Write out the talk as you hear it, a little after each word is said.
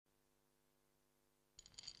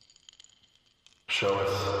Show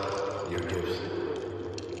us your gifts.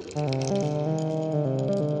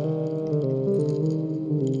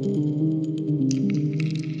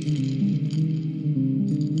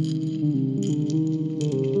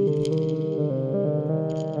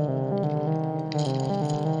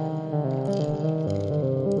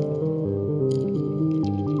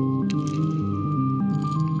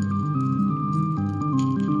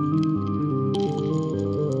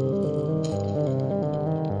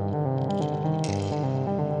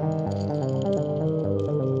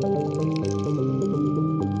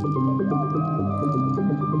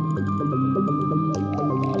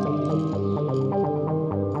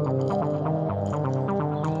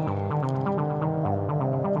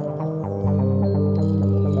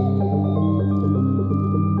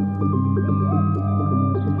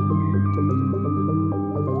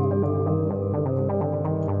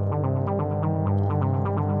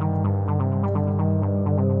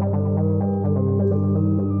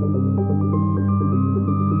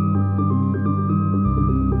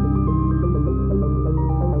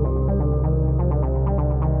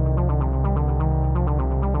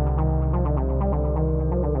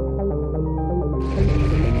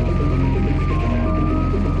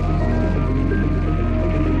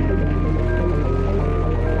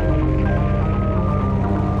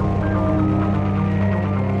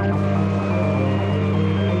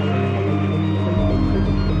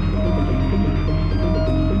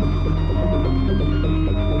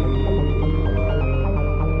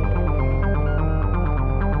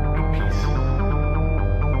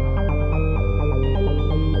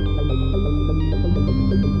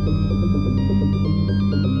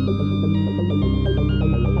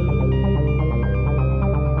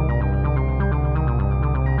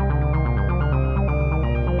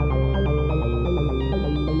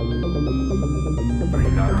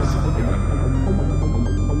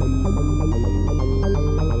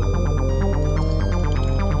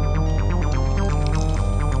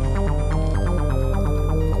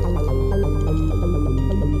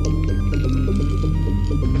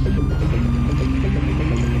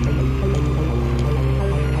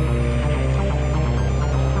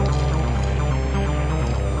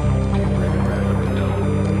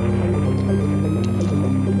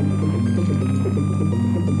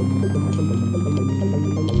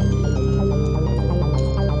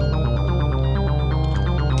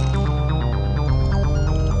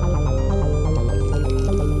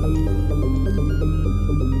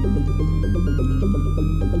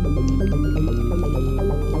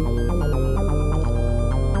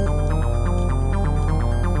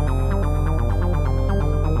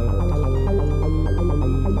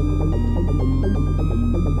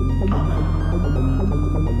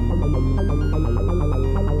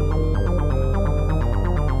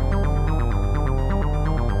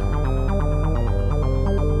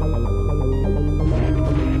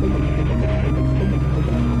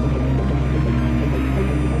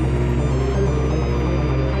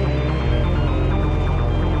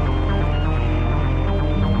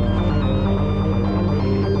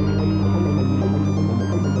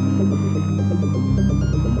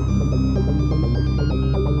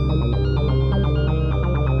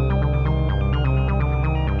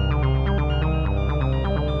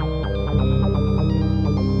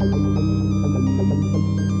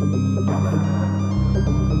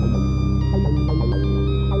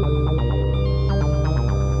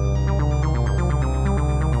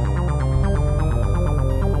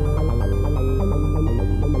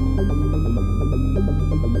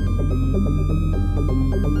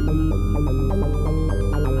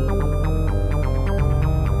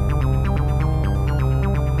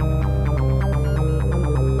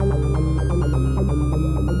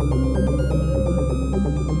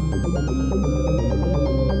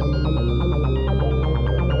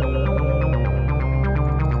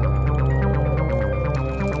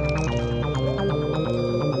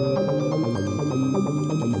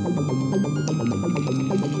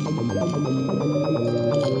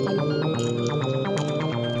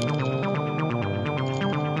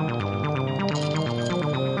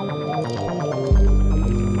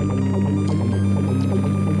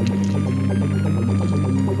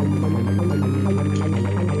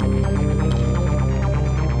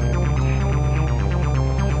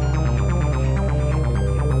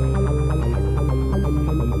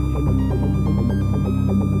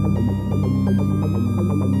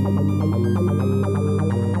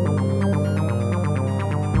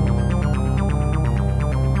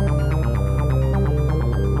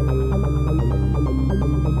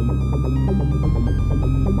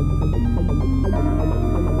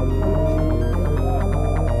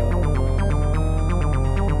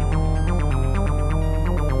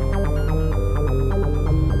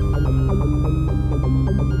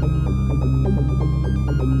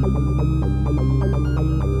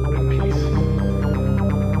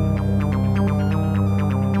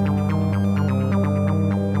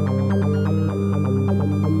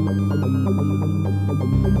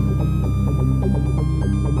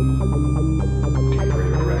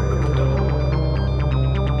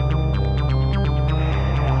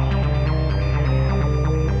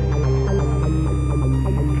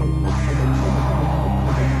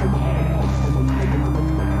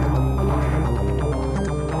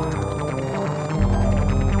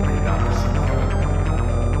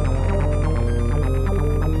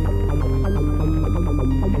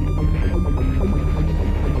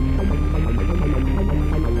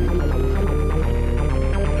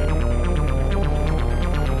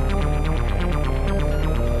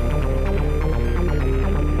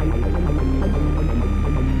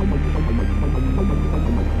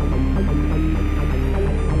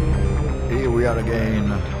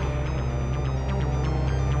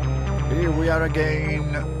 are again.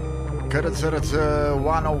 Krzrzrz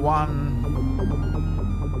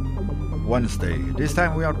 101 Wednesday. This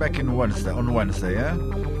time we are back on Wednesday, eh?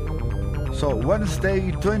 So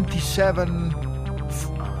Wednesday 27th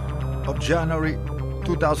of January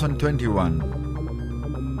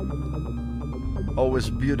 2021. Always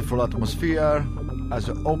beautiful atmosphere as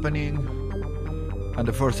an opening, and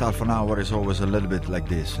the first half an hour is always a little bit like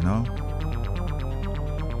this, you know.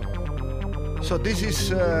 So this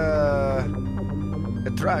is a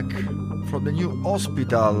track from the new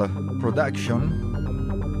Hospital production.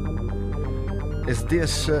 It's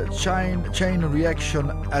this chain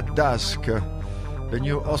reaction at dusk. The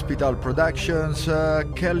new Hospital productions,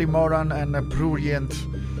 Kelly Moran and Prurient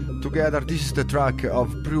together. This is the track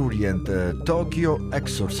of Prurient, Tokyo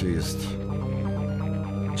Exorcist.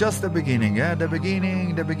 Just the beginning, the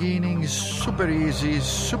beginning is super easy,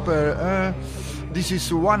 super. This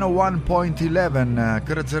is 101.11,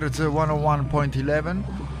 Krzrzrz 101.11.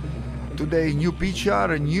 Today, new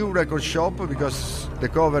picture, a new record shop, because the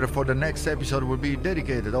cover for the next episode will be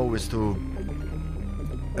dedicated always to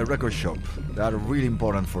a record shop. They are really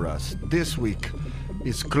important for us. This week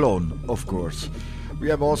is Clone, of course. We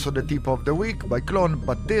have also the tip of the week by Clone,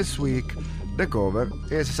 but this week the cover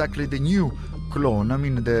is exactly the new Clone. I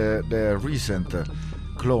mean the recent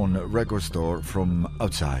Clone record store from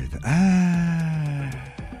outside.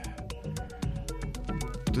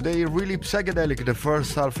 Today really psychedelic the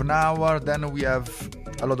first half an hour, then we have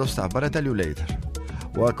a lot of stuff, but I'll tell you later.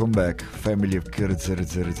 Welcome back, family of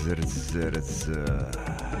Krzrzrz.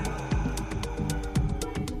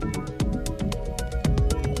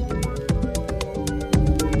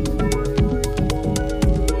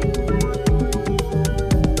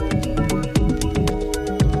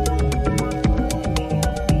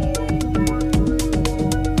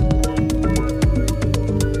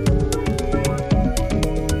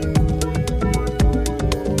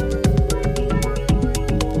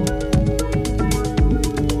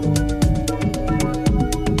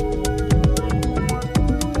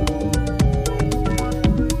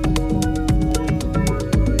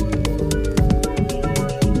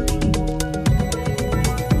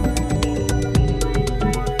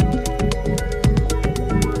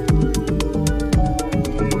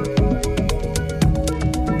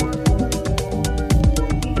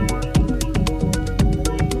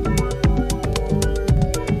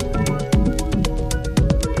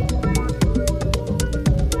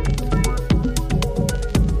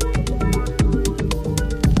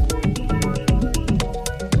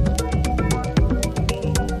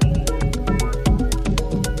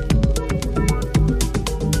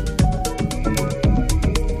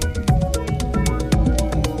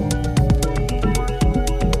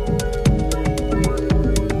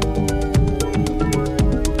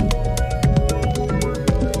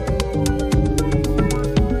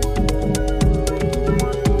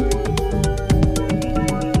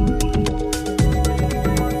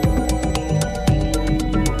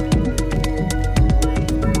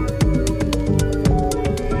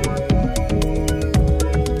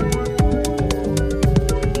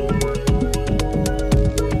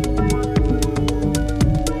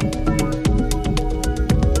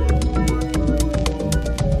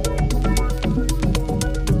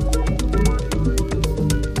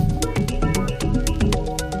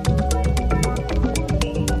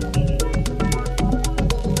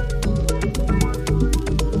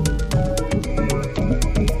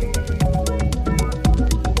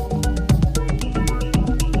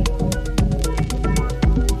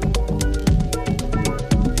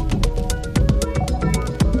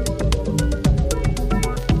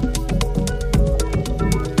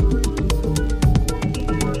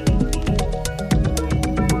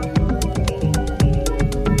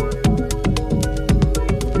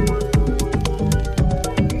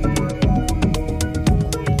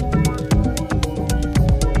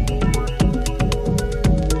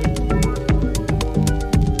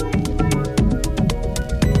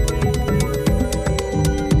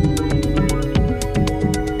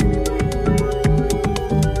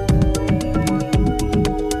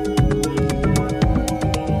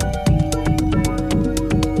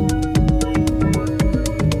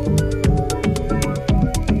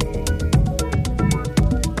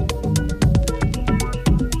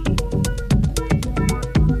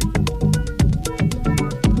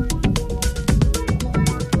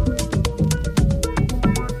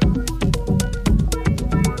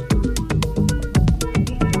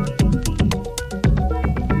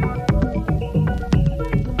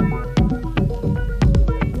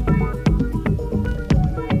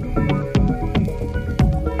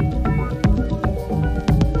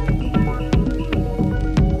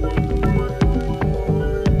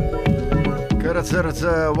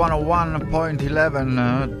 Krzrzrz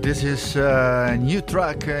 101.11. This is a new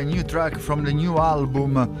track from the new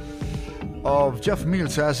album of Jeff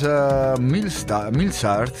Mills as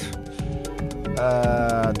Millsart.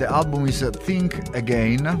 The album is Think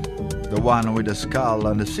Again, the one with the skull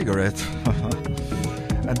and the cigarette.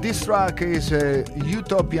 And this track is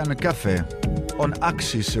Utopian Cafe on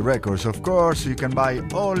Axis Records. Of course, you can buy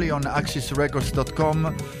only on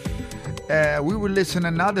axisrecords.com. We will listen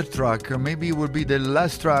another track. Maybe it will be the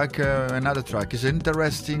last track. Another track is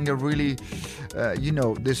interesting. Really,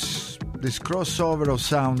 this crossover of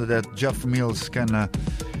sound that Jeff Mills can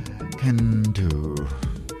do.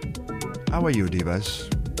 How are you, divas?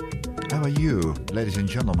 How are you, ladies and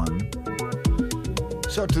gentlemen?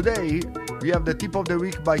 So today we have the tip of the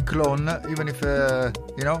week by Clone. Even if the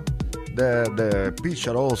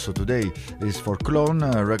picture also today is for Clone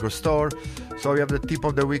record store. So we have the tip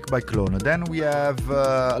of the week by Clone. Then we have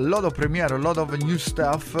a lot of premiere, a lot of new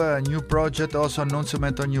stuff, new project, also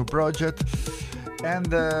announcement on new project.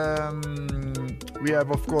 And we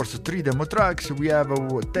have, of course, 3 demo tracks. We have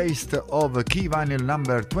a taste of Key Vinyl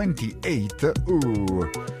number 28.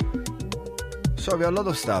 Ooh. So we have a lot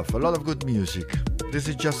of stuff, a lot of good music. This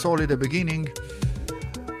is just only the beginning.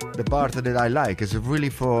 The part that I like is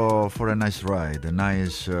really for a nice ride, a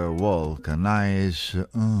nice walk, a nice...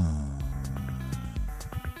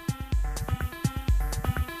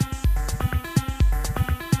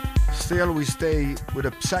 Still we stay with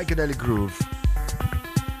a psychedelic groove.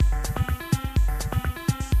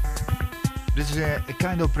 This is a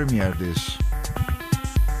kind of premiere, this.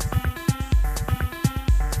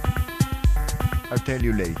 I'll tell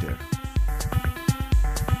you later.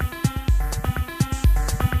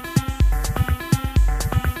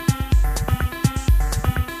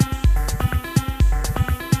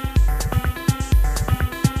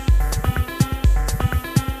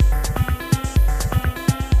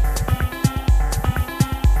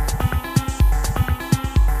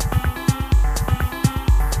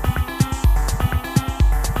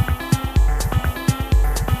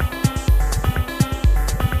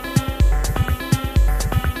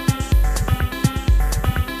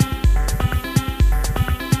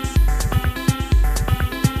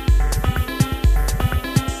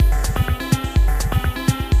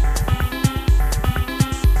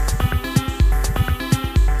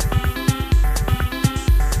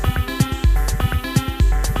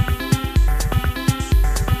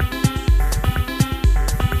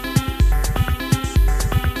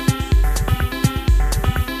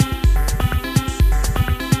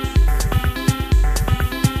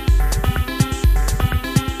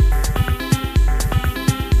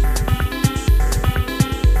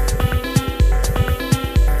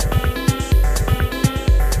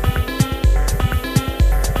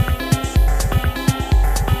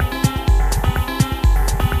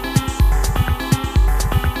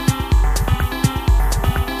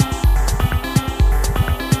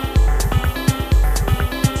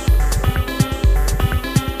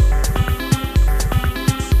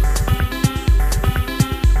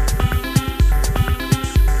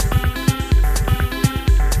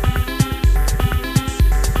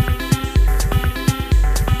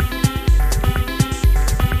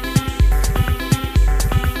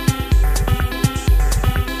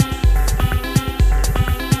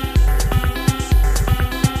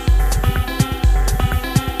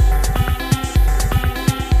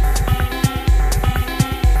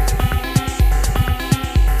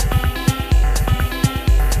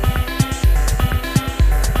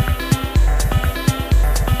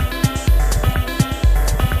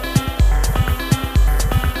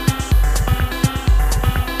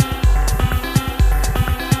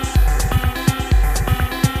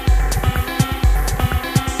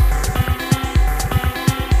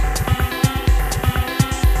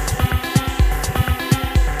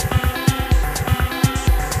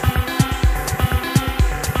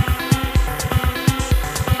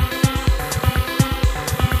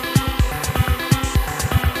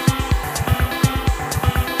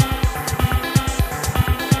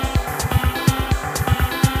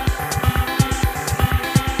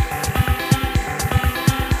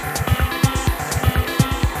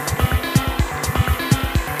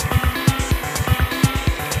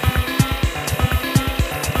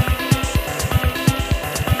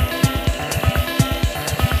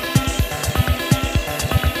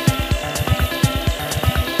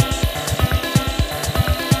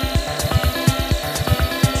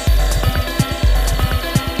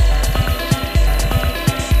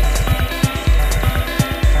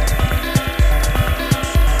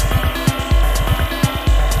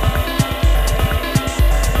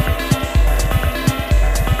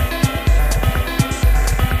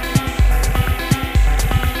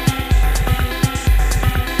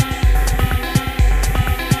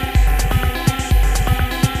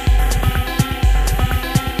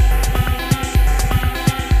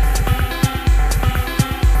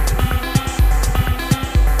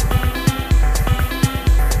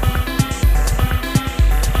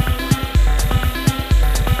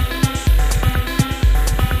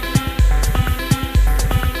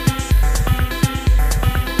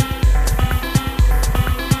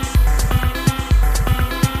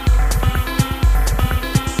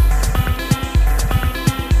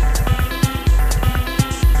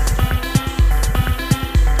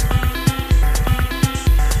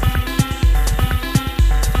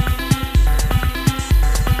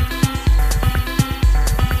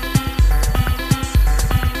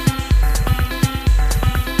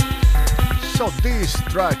 this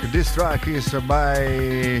track. This track is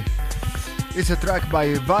by... It's a track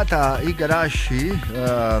by Wata Igarashi,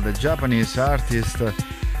 the Japanese artist.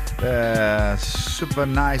 Super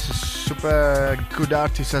nice, super good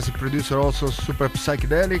artist as a producer, also super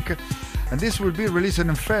psychedelic. And this will be released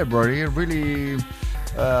in February, really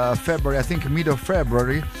February, I think mid of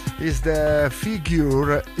February, is the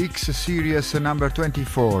Figure X series number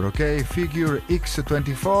 24, okay? Figure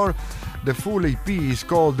X24. The full EP is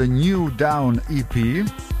called the New Down EP,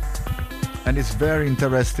 and it's very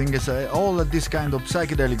interesting. It's all this kind of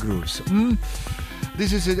psychedelic grooves.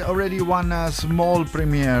 This is already one small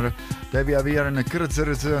premiere that we have here in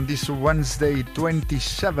Krzrzrz on this Wednesday,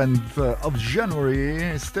 27th of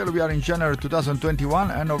January. Still, we are in January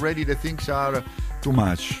 2021, and already the things are too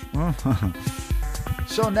much.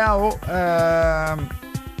 So now,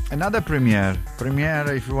 another premiere,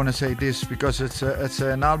 if you want to say this, because it's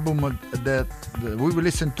an album that we will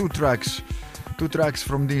listen two tracks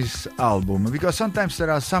from this album, because sometimes there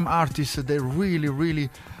are some artists that they really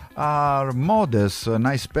are modest, a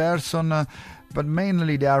nice person, but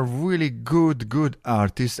mainly they are really good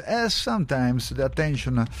artists. As sometimes the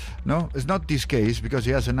attention, no, it's not this case because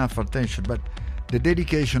he has enough attention, but the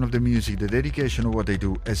dedication of the music, the dedication of what they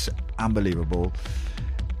do is unbelievable.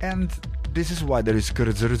 And this is why there is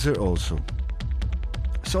Krzrzrz also.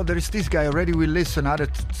 So there is this guy already. We listen other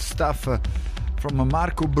stuff from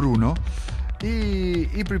Marco Bruno.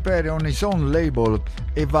 He prepared on his own label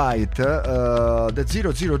Evighet. The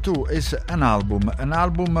 002 is an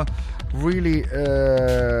album really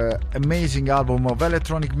amazing album of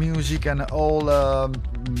electronic music and all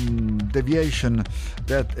deviation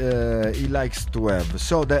that he likes to have.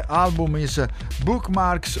 So the album is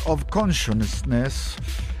Bookmarks of Consonance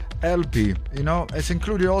LP. You know, it's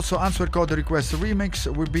included also Answer Code Request Remix,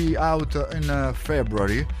 will be out in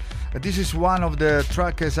February. This is one of the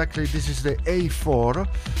tracks, exactly. This is the A4,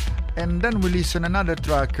 and then we listen another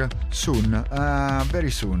track soon, very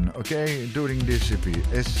soon, okay, during this EP.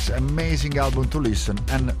 It's amazing album to listen.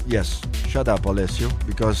 And yes, shut up Alessio,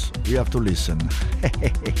 because we have to listen.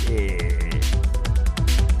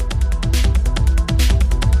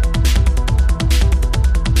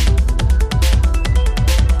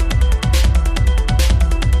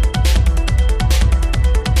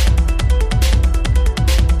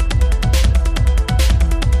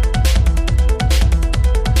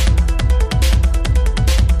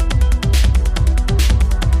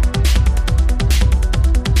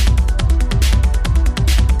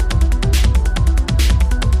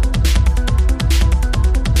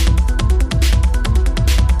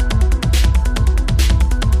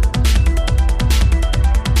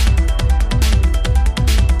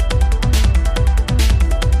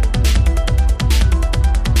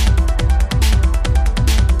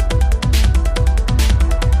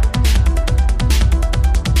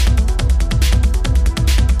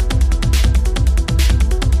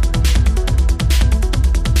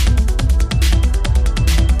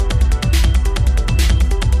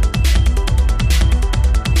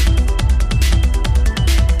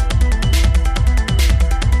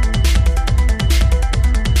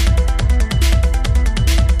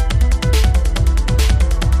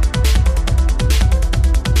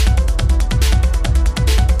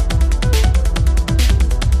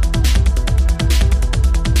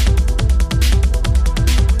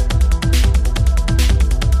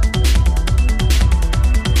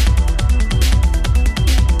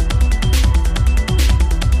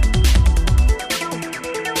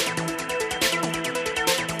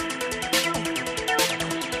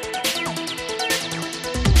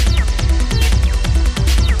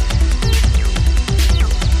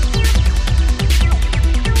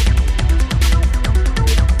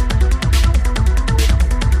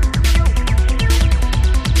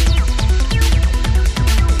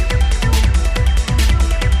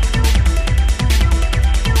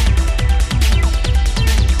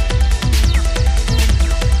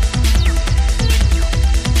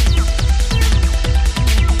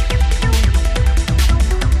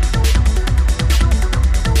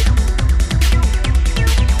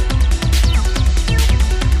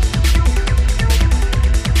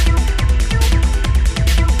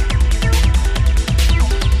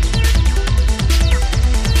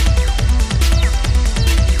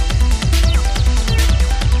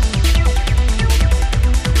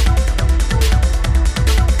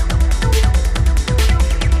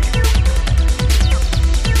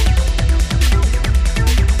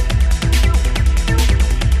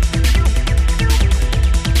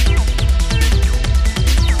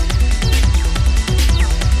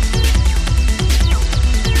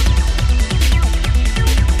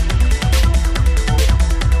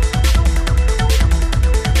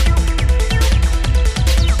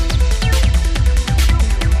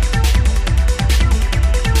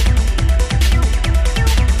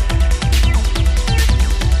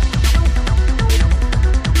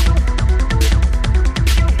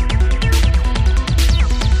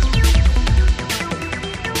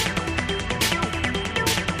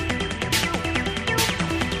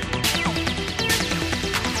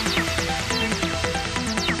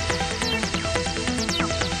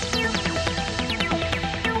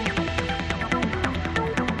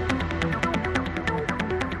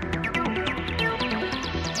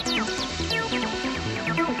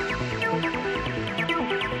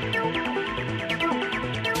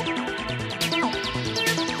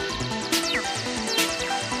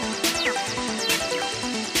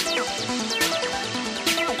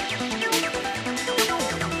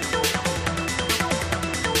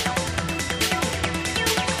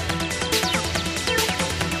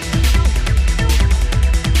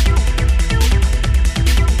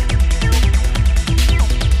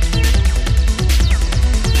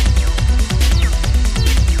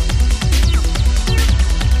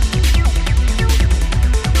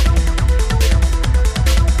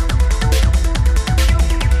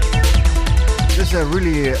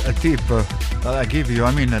 a tip that I give you,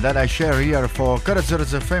 that I share here for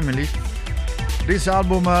Krzrzrz family. This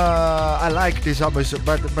album, I like this album,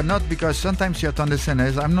 but not because sometimes you have to understand,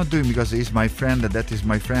 I'm not doing because he's my friend, that is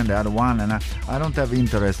my friend, the other one, and I don't have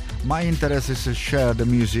interest. My interest is to share the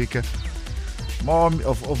music. More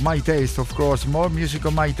of my taste, of course. More music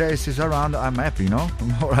of my taste is around, I'm happy, no? The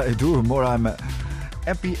more I do, more I'm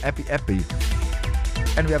happy.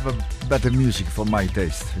 And we have a better music for my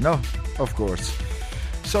taste, of course.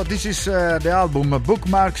 So this is the album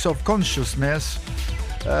Bookmarks of Consciousness,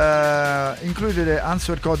 included the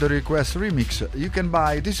Answer Code Request remix. You can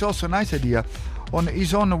buy, this is also a nice idea, on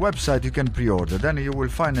his own website you can pre-order, then you will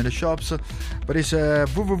find in the shops, but it's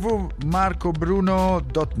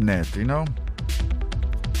www.marcobruno.net,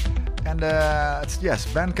 And yes,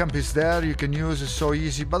 Bandcamp is there, you can use, it's so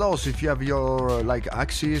easy, but also if you have your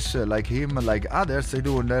Axis, like him, like others, they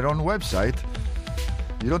do on their own website,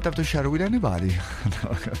 you don't have to share with anybody.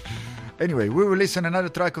 Anyway, we will listen another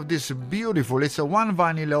track of this beautiful, it's a one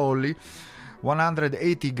vinyl only,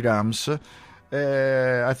 180 grams,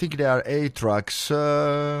 I think there are 8 tracks,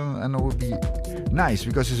 and it will be nice,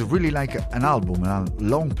 because it's really like an album, a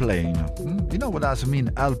long playing. You know what does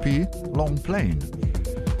mean LP? Long playing.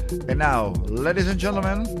 And now, ladies and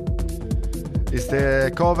gentlemen, it's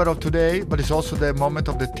the cover of today, but it's also the moment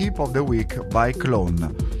of the tip of the week by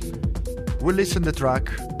Clone. We'll listen the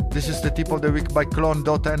track. This is the tip of the week by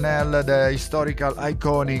Clone.nl, the historical,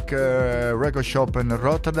 iconic record shop in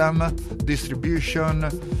Rotterdam, distribution.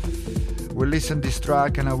 We'll listen this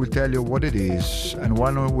track and I will tell you what it is and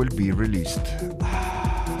when it will be released.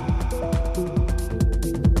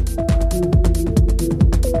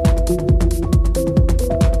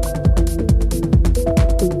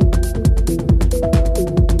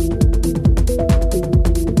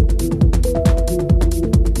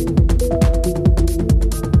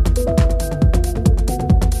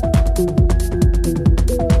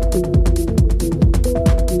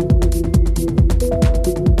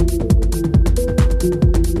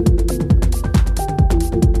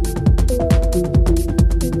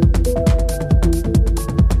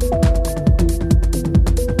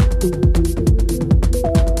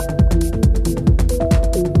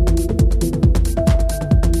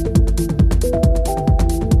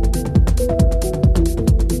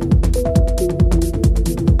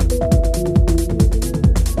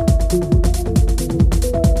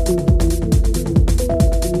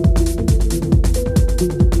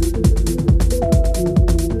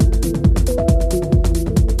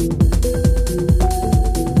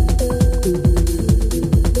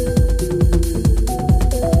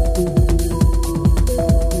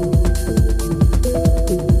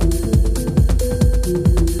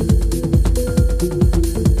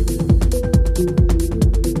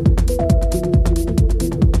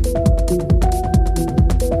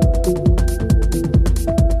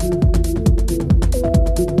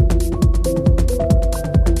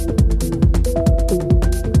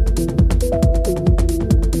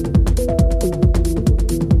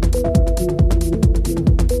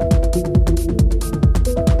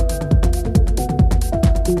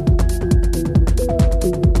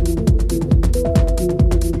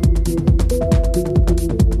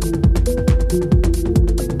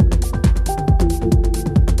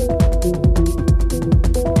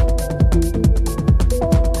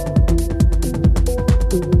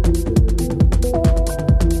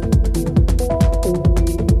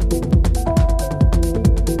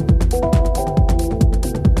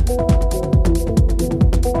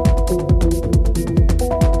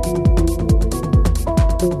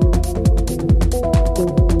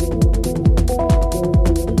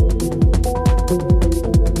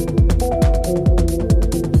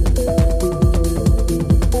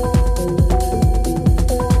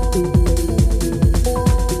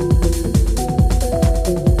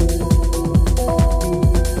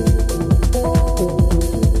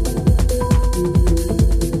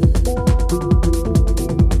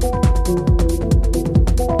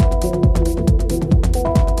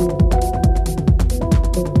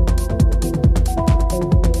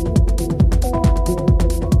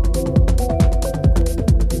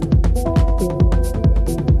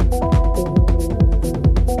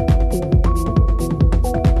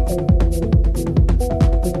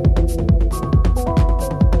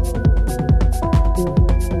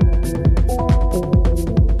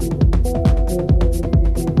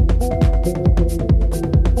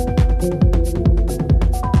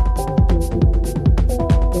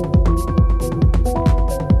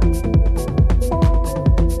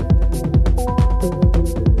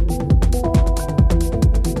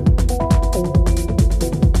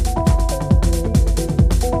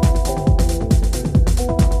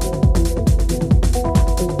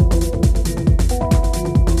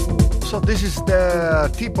 So this is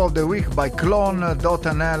the tip of the week by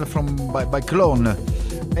Clone.nl by Clone.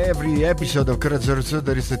 Every episode of Krzrzrz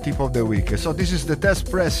there is the tip of the week. So this is the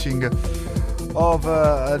test pressing of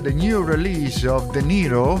the new release of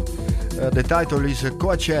Deniro. The title is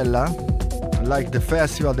Coachella, like the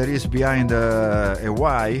festival there is behind a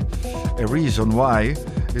reason why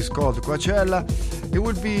it's called Coachella. It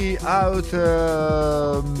would be out,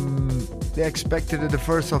 they expected the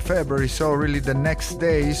 1st of February, so really the next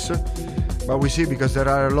days, but we see because there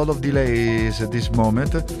are a lot of delays at this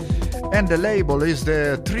moment. And the label is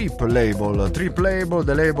the Trip label,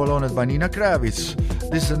 the label owned by Nina Kravitz.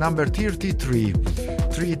 This is the number 33,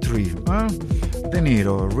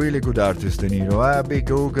 Deniro, really good artist, Deniro. Big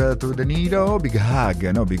hug to Deniro, big hug,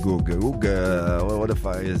 no big hug, what the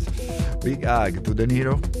fuck is big hug to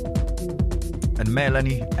Deniro and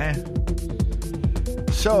Melanie,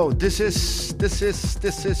 So this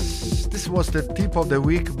was the tip of the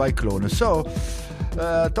week by Clone. So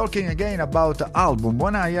talking again about album,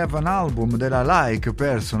 when I have an album that I like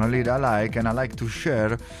personally, and I like to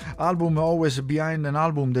share, album always behind an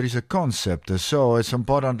album there is a concept, so it's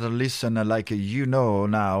important to listen like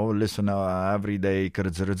now, listen every day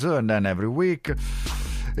Krzrzrz and then every week.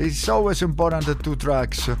 It's always important 2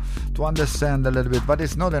 tracks to understand a little bit, but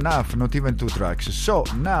it's not enough, not even 2 tracks. So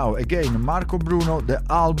now again, Marco Bruno, the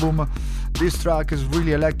album. This track is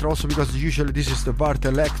really electro, also because usually this is the part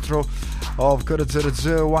electro of Krzrzrz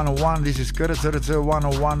 101. This is Krzrzrz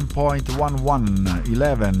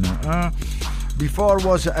 101.11. Before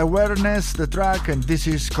was Awareness, the track, and this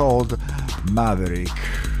is called Maverick.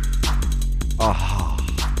 Aha.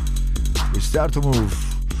 We start to move.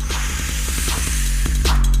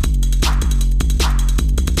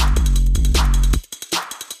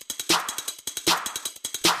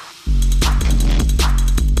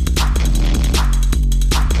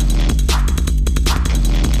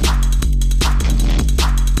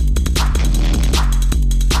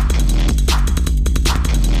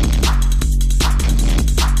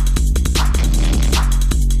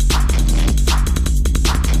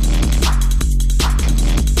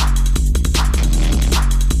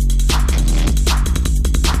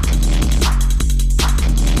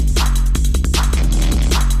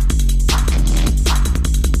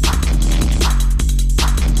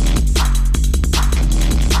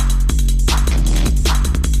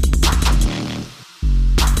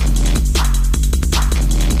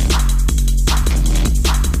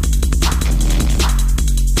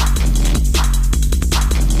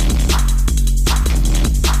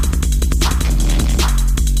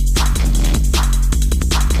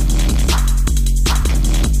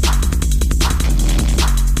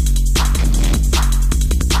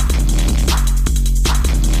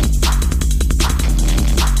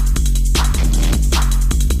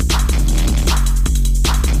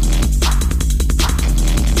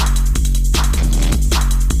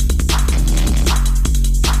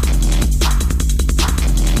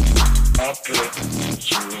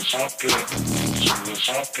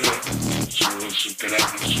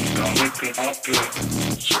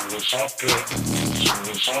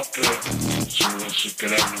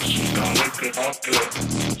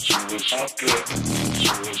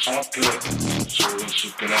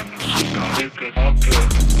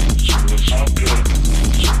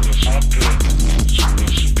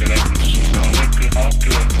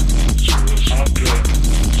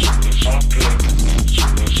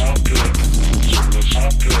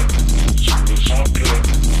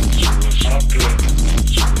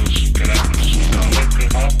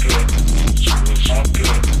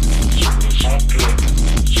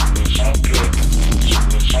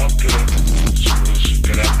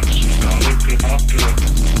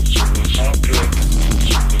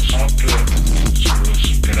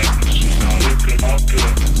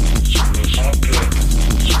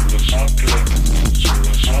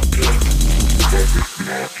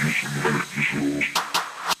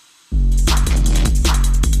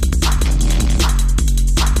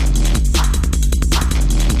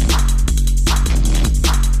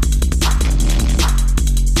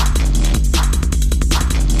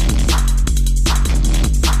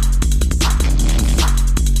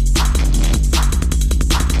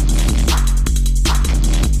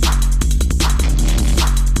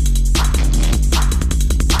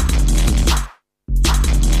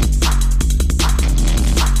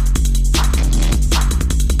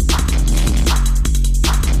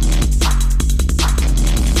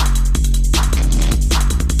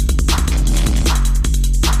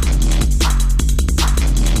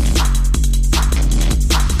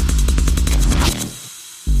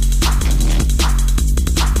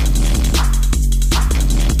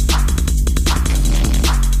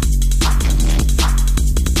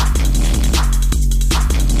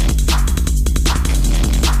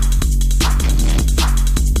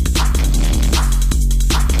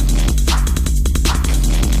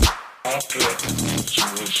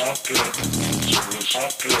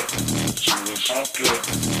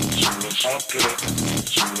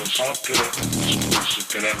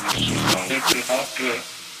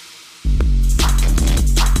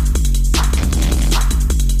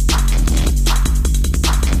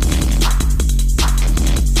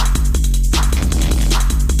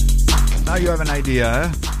 Now you have an idea, eh?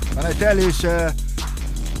 When I tell you it's a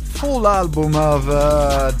full album of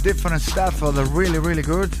different stuff that are really, really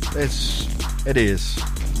good, it is.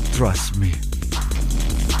 Trust me.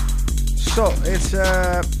 So, it's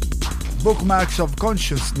Bookmarks of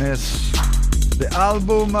Consciousness, the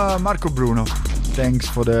album Marco Bruno. Thanks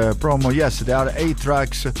for the promo. Yes, there are 8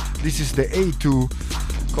 tracks. This is the A2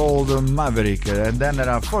 called Maverick. And then there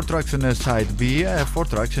are 4 tracks on the side B, 4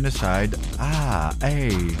 tracks on the side A.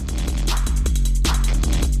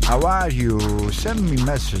 How are you? Send me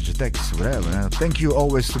message, text, whatever. Thank you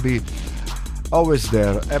always to be always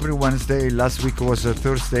there. Every Wednesday. Last week was a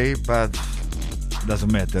Thursday, but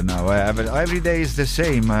doesn't matter now. Every day is the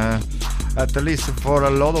same. At least for a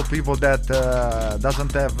lot of people that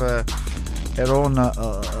doesn't have their own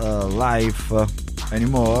life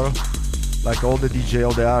anymore, like all the DJ,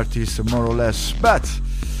 all the artists, more or less. But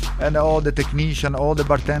and all the technician, all the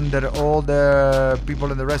bartender, all the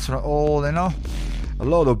people in the restaurant, all a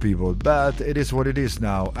lot of people, but it is what it is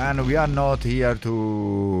now, and we are not here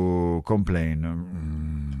to complain.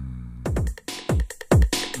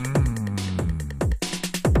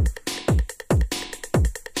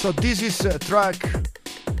 So this is a track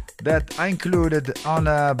that I included on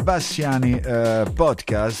a Bassiani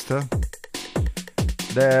podcast,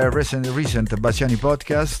 the recent Bassiani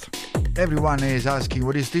podcast. Everyone is asking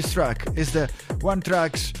what is this track. Is the one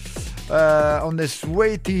tracks on the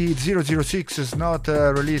Sweaty 006 is not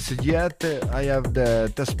released yet. I have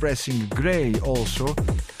the test pressing grey also.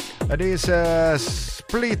 It is a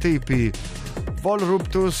split EP,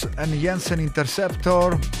 Volruptus and Jensen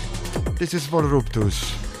Interceptor. This is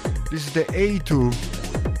Volruptus. This is the A2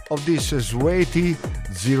 of this Sweaty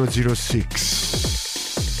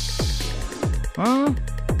 006. Huh?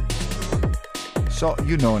 So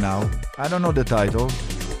you know now. I don't know the title,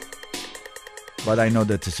 but I know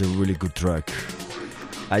that it's a really good track.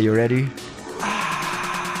 Are you ready?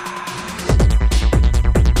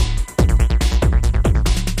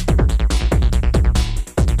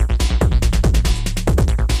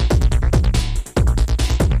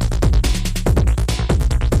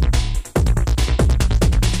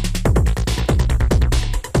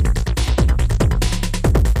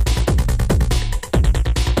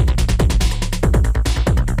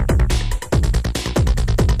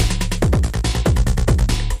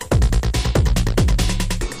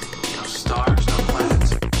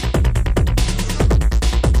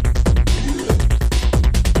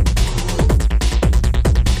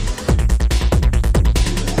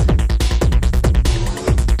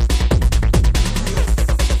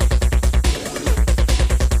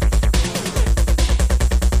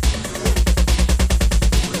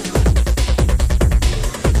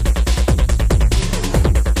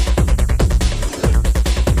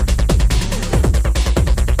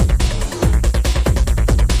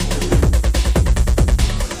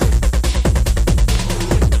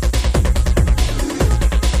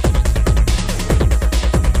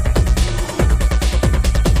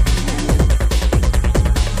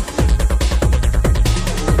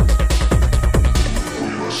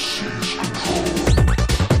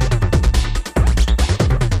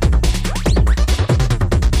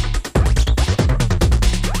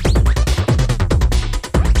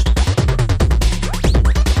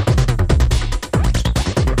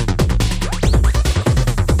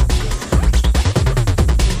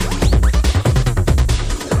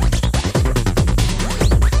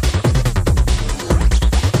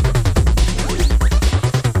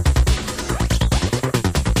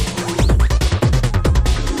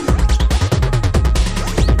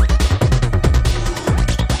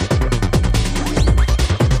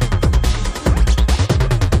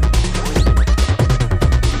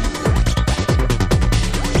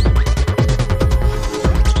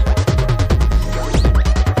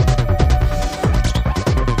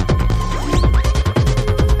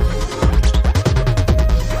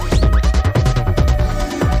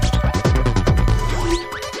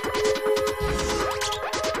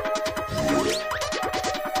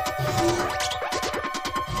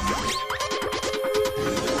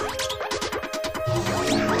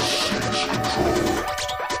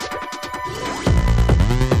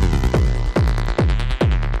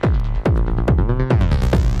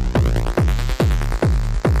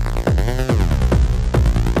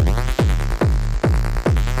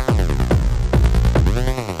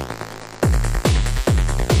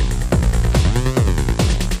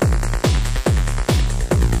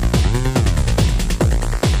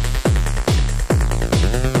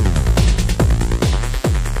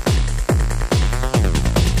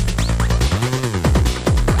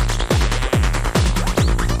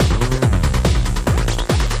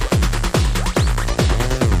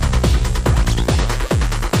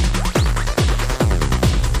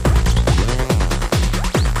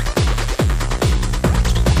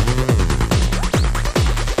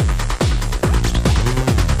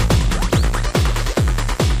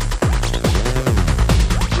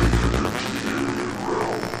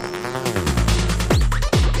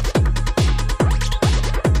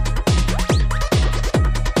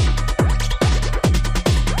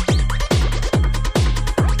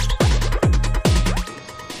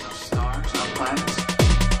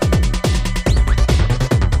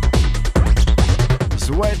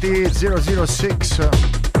 2006.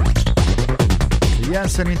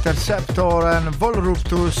 Jensen, Interceptor and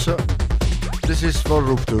Volruptus. This is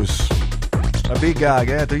Volruptus. A big hug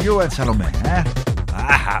to you and Salome.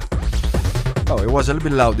 Oh, it was a little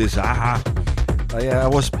bit loud this. I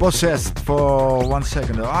was possessed for 1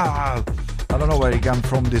 second. I don't know where it came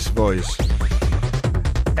from, this voice.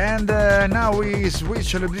 And now we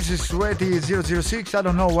switch. This is 2006. I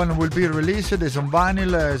don't know when it will be released. It's on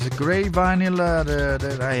vinyl. It's a gray vinyl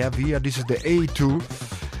that I have here. This is the A2.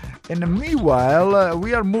 In the meanwhile,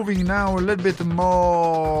 we are moving now a little bit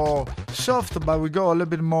more soft, but we go a little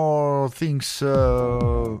bit more things.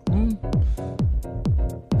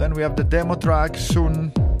 Then we have the demo track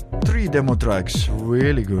soon. 3 demo tracks.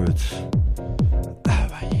 Really good. How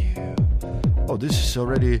about you? Oh, this is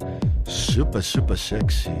already super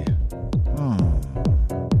sexy.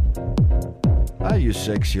 Are you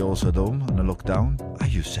sexy also, Dom, on the lockdown? Are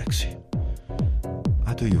you sexy?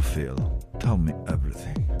 How do you feel? Tell me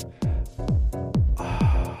everything.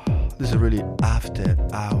 This is really after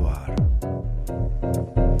hour.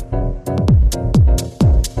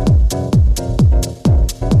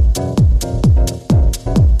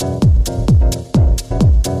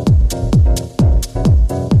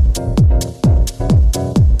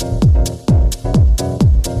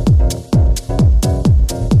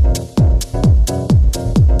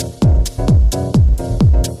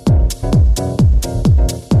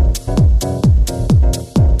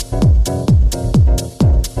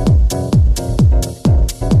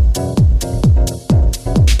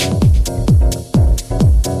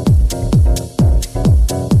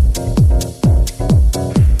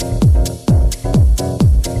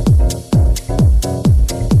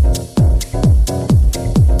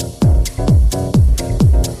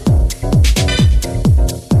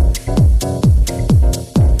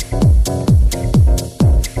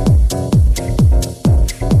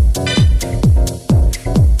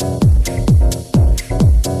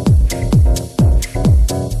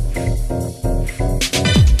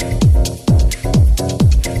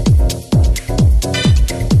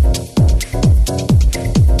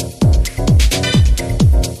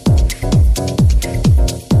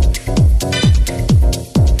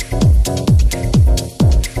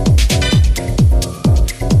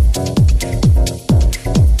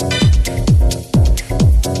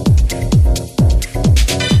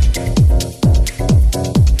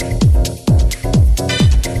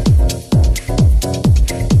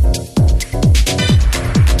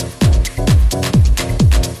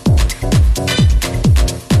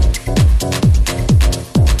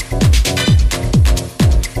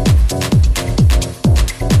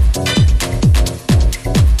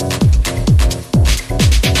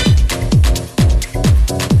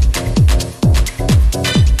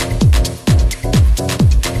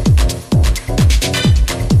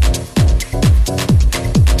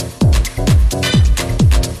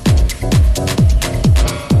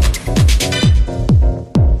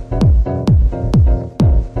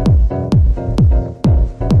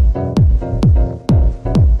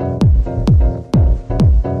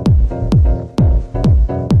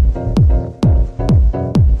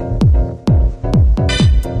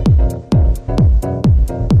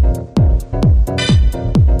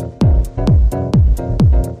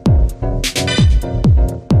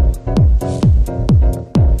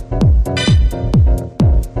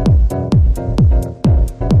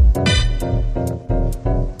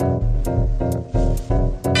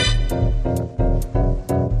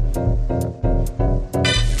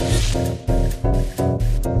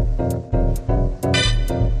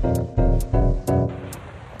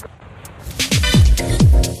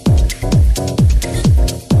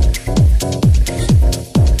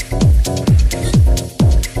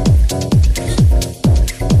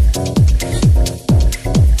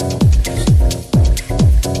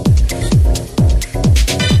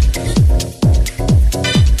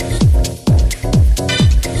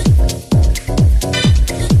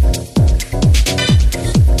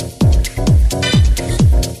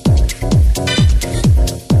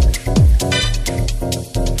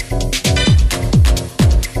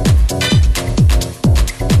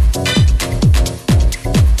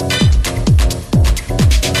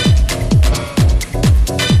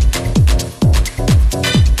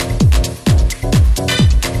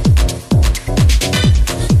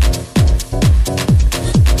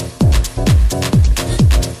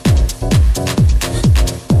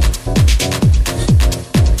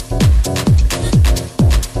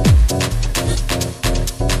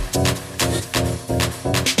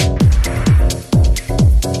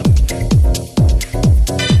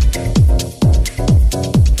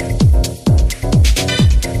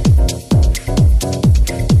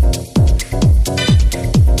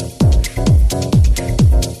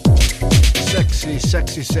 sexy,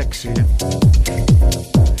 sexy, sexy.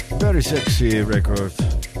 Very sexy record.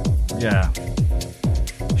 Yeah.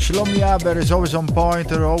 Shlomi Aber is always on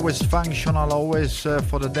point, always functional, always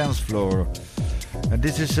for the dance floor. And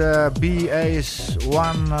this is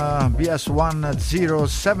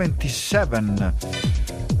BS1077.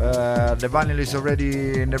 The vinyl is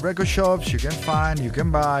already in the record shops. You can find, you can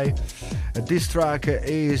buy. This track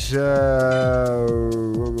is I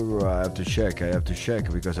have to check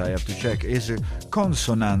because I have to check. Is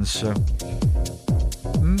Consonance.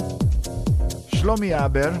 Shlomi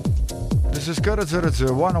Aber. This is Krzrzrz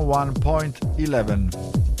 101.11.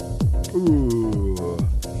 Ooh.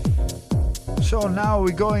 So now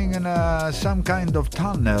we're going in some kind of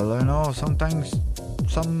tunnel, you know, sometimes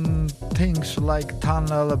some things like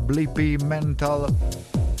tunnel, bleepy, mental.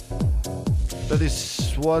 That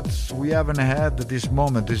is what we haven't had at this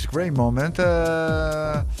moment, this great moment.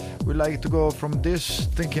 We like to go from this,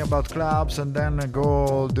 thinking about clubs, and then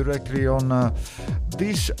go directly on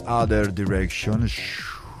this other direction.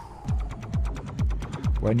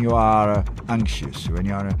 When you are anxious, when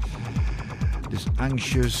you are these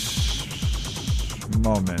anxious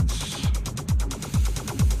moments.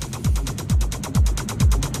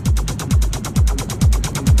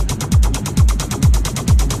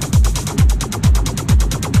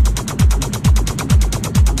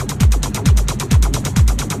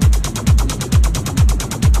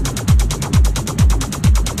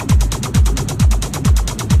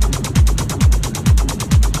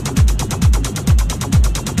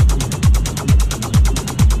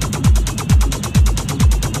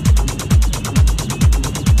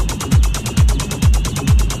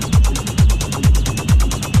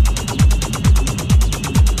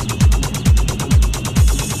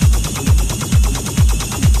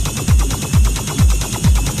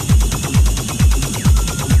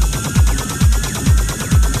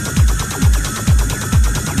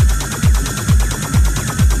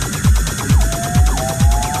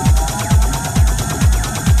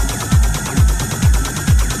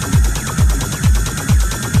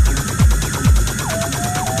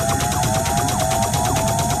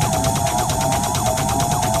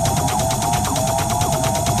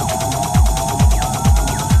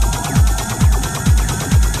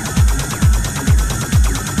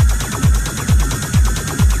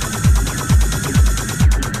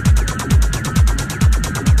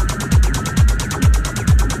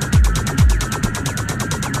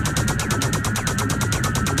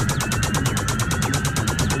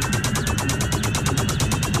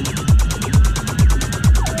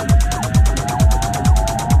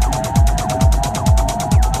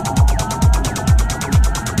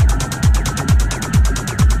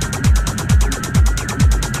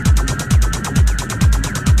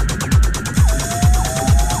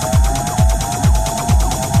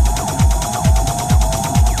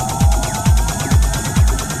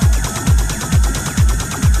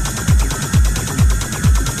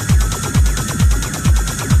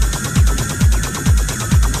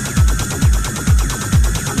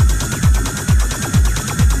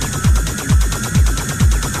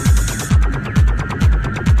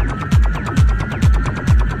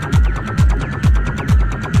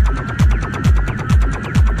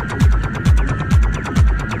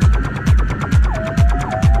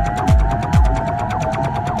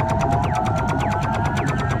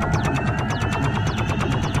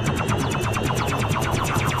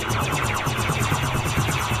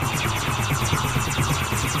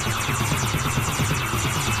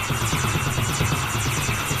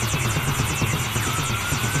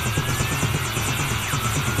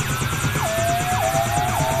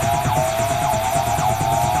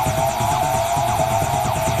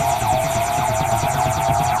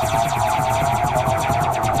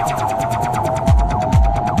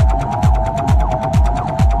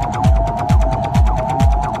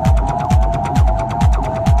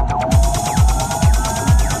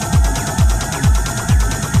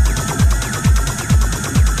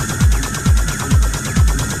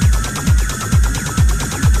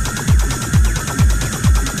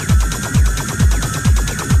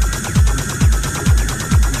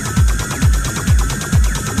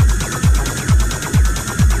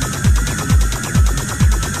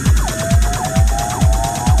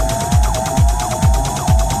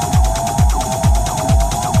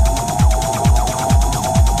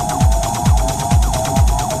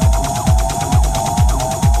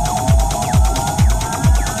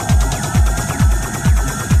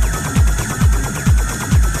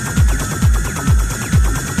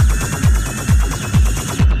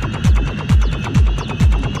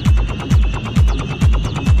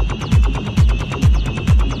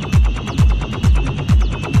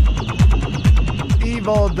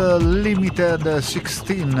 EVOD Limited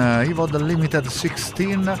 16. EVOD Limited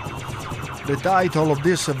 16. The title of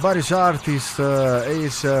this various artist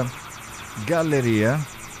is Galleria.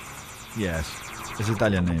 Yes, it's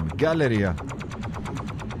Italian name. Galleria.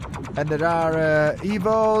 And there are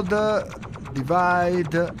EVOD,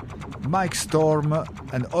 Divide, Mike Storm,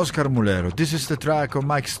 and Oscar Mulero. This is the track of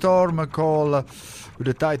Mike Storm called with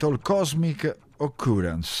the title Cosmic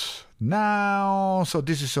Occurance. Now, so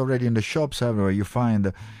this is already in the shops everywhere. You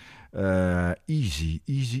find easy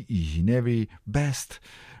in every best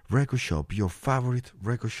record shop, your favorite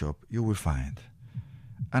record shop, you will find.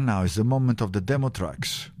 And now is the moment of the demo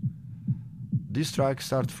tracks. This track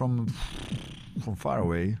starts from far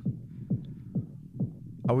away.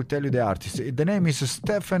 I will tell you the artist. The name is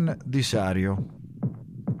Stefan Disario.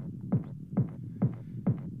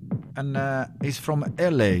 And he's from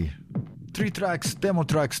LA. 3 tracks, demo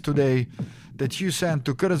tracks today that you send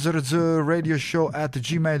to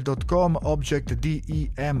krzrzradioshow@gmail.com, object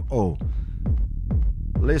DEMO.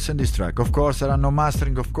 Listen this track. Of course, there are no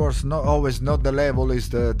mastering. Of course, not always. Not the level is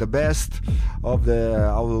the best of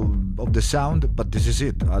the sound, but this is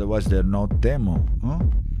it. Otherwise, they're not demo. Huh?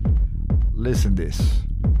 Listen this.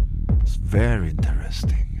 It's very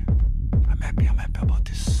interesting. I'm happy about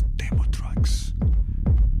these demo tracks.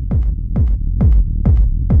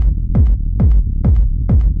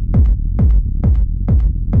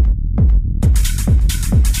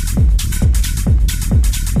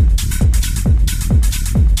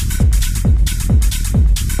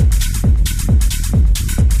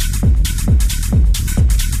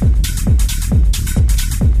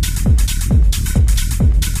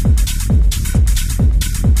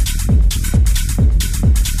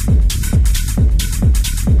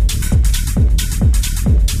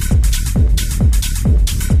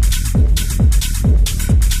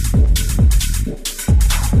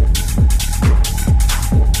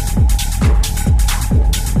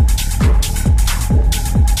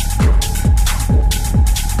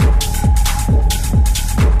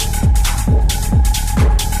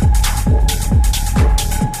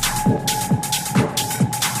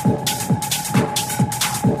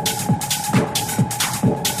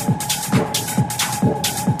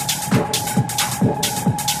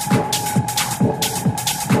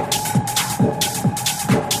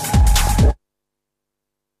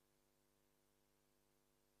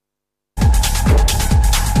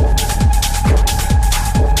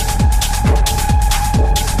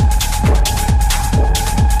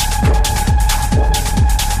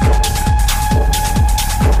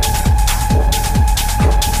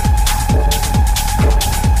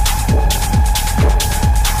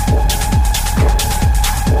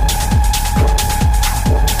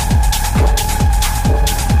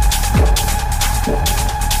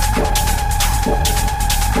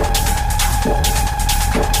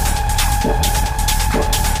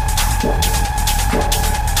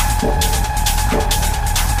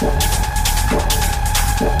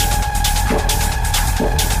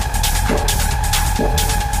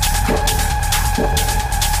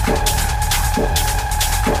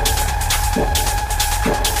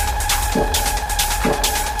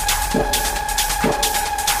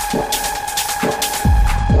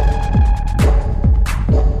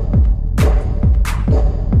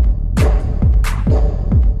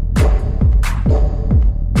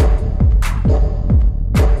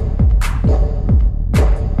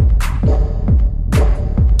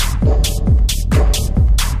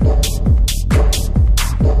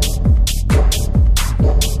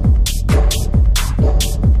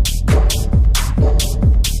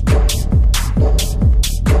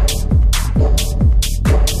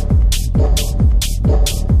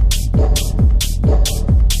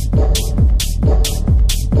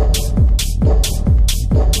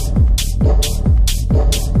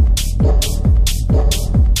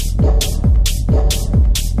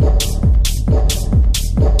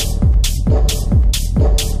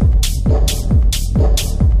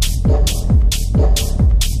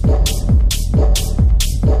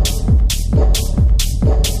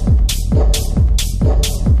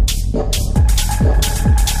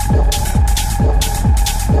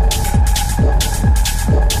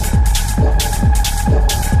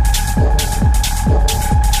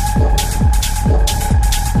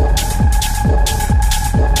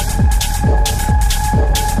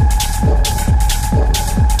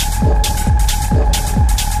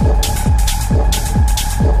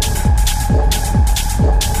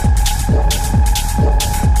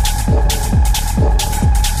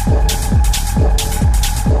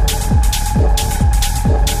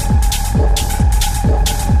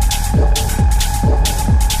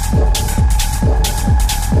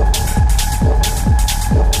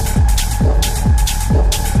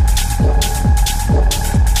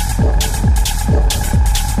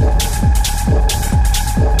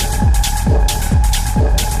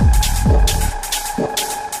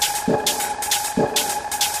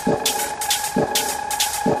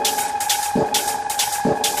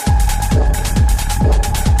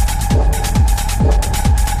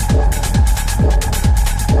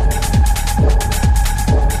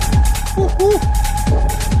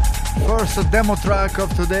 first demo track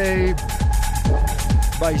of today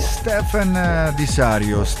by Stefan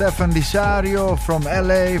Disario. Stefan Disario from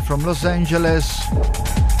LA, from Los Angeles.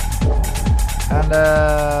 And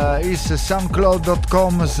it's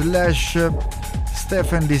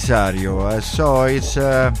soundcloud.com/Stefan Disario. So it's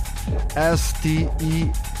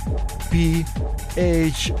StephenDisario.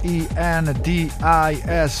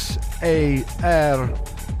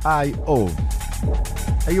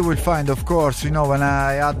 And you will find, of course, when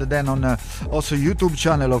I add then on also YouTube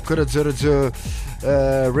channel of Krzrzrz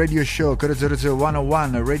radio show, Krzrzrz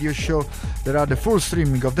 101 radio show, there are the full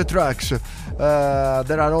streaming of the tracks,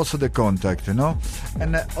 there are also the contact, and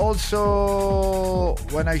also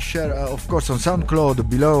when I share, of course, on SoundCloud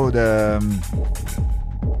below the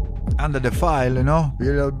under the file,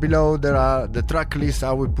 below there are the track list.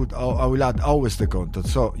 I will add always the content,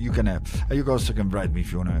 so you can have. You also can write me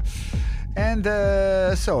if you wanna. And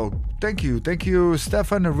so thank you,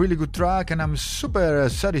 Stefan. A really good track, and I'm super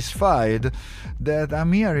satisfied that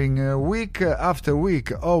I'm hearing week after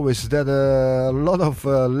week always that a lot of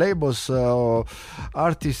labels or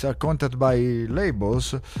artists are contacted by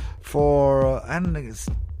labels for and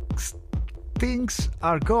things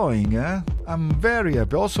are going. I'm very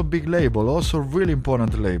happy. Also big label, also really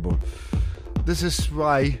important label. This is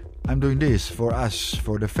why I'm doing this for us,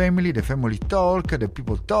 for the family talk, the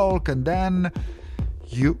people talk, and then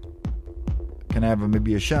you can have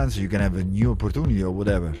maybe a chance, you can have a new opportunity or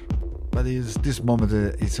whatever. But this moment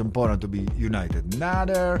it's important to be united.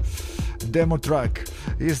 Another demo track.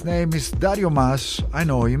 His name is Dario Mas. I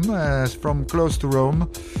know him from close to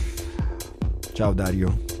Rome. Ciao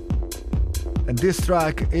Dario. And this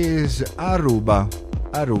track is Aruba.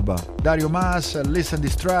 Dario Mas, listen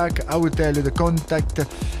this track. I will tell you the contact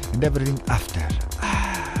and everything after.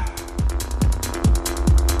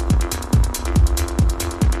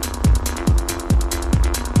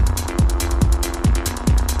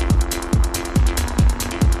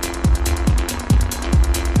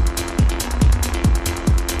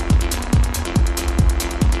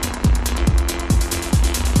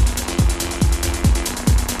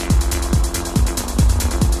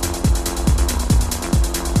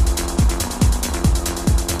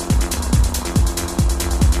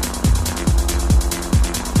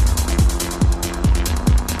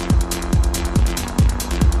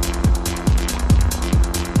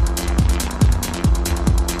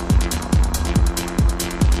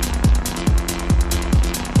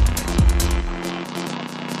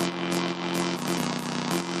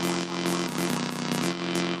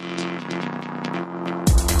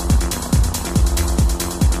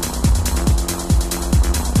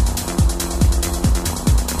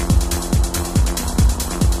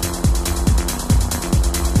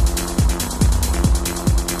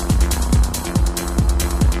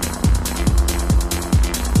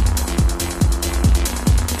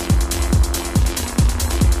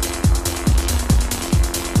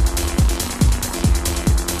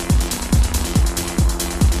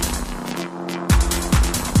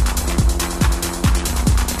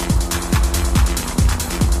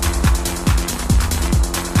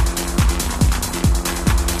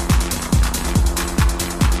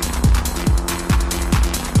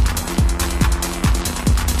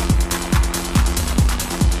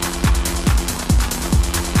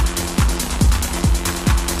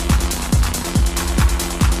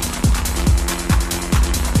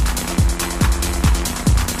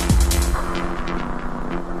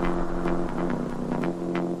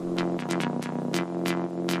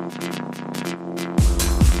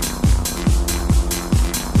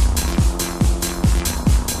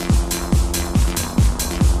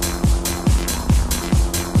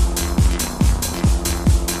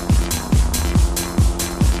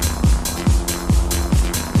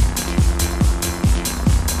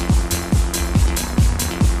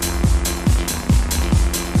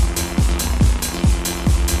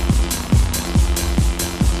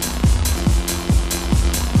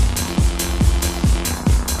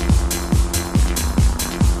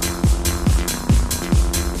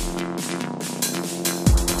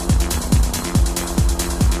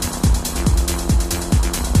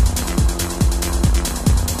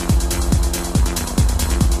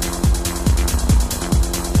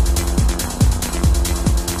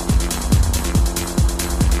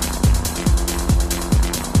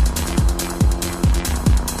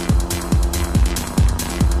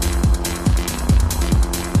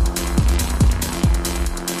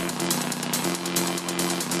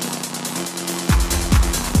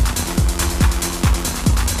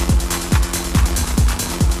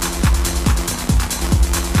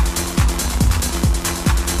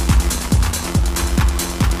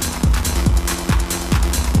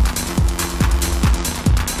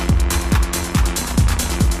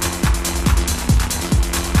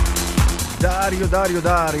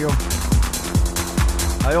 Dario.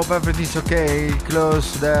 I hope everything's okay,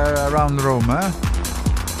 close there around the room, eh?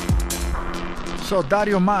 So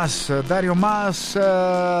Dario Mas,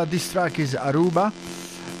 this track is Aruba.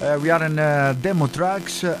 We are in demo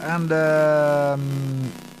tracks, and the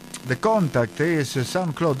contact is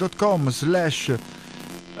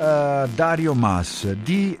soundcloud.com/Dario Mas,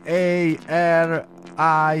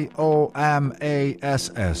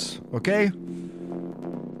 DARIOMASS, okay?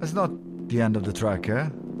 That's not the end of the track, eh?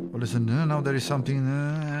 Oh, listen, now there is something,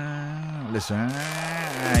 listen,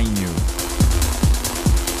 I knew.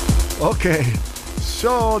 Okay.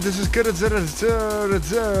 So this is Krzrzrz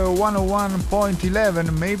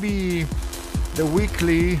 101.11, maybe the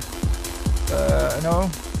weekly, no,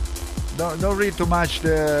 don't read too much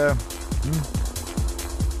the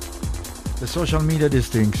social media, these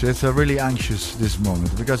things. It's really anxious this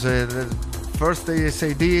moment, because first they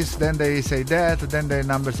say this, then they say that, then the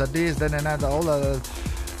numbers are this, then another, all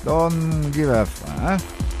don't give a huh?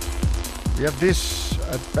 We have this,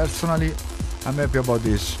 personally, I'm happy about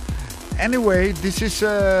this. Anyway, these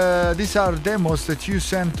are demos that you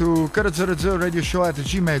send to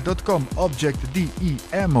krzrzradioshow@gmail.com, object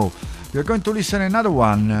DEMO. We are going to listen another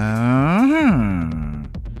one.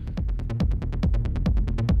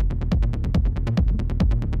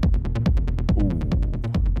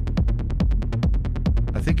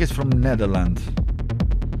 I think it's from Netherlands.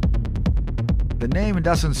 The name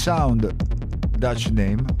doesn't sound Dutch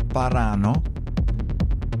name, Parano,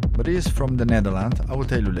 but it is from the Netherlands. I will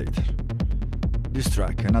tell you later. This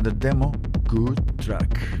track, another demo, good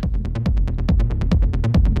track.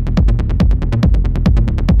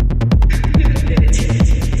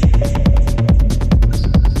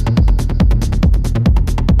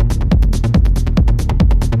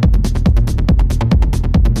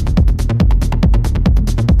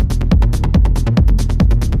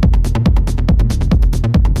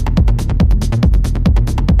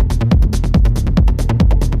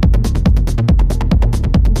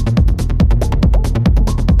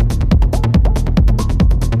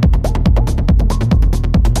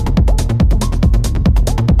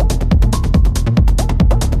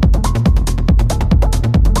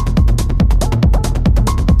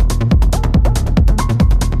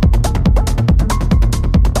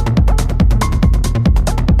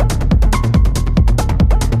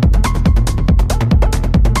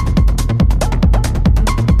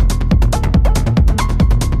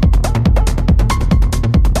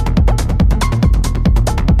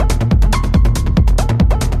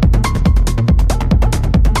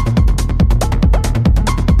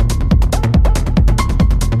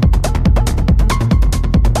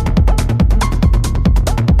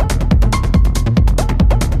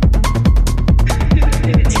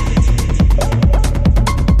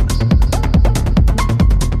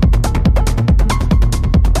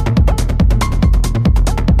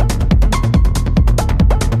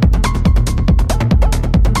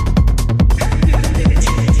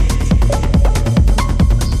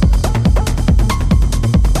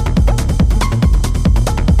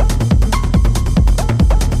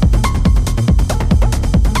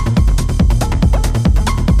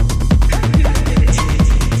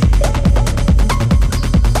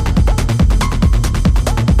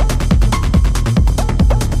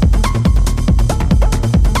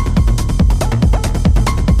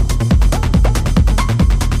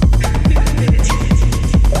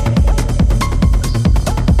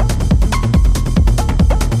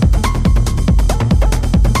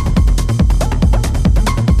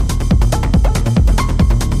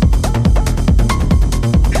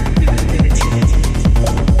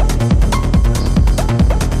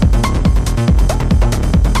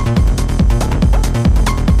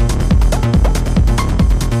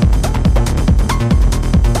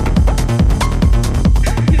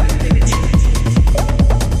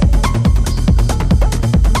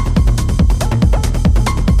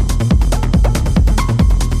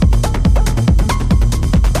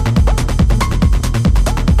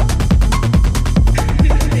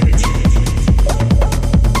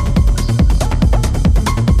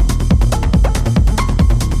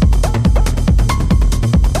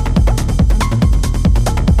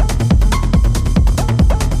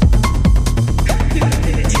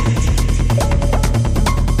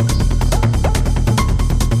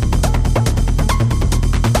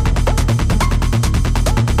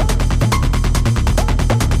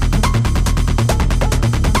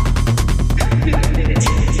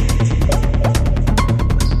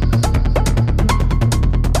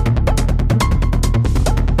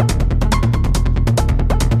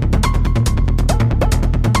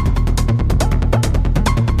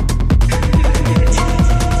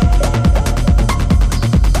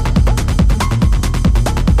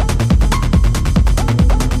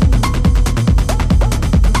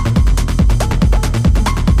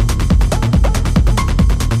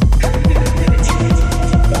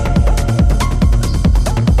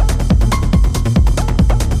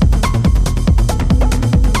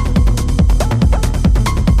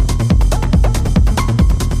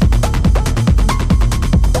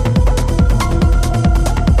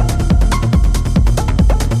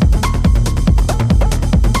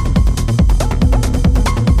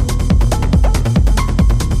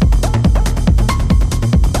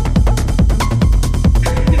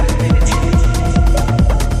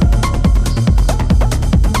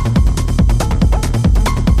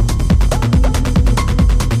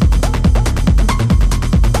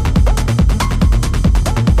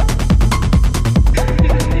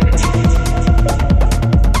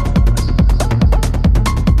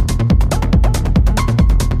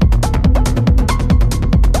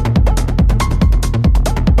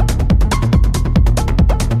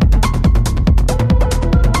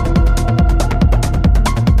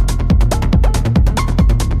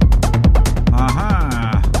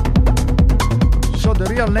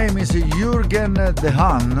 is Jürgen de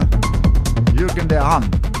Haan. Jürgen de Haan.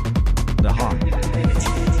 De Haan.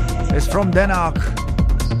 It's from Den Haag,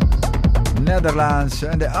 Netherlands,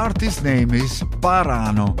 and the artist name is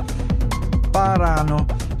Parano. Parano.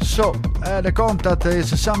 So, the contact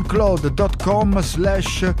is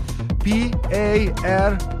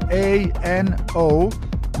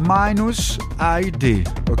soundcloud.com/PARANO-ID.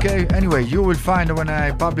 Okay, anyway, you will find when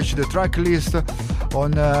I publish the track list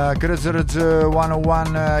on Krzrzrz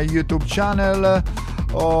 101 YouTube channel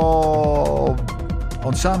or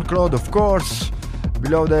on SoundCloud, of course,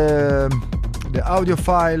 below the audio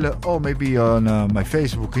file, or maybe on my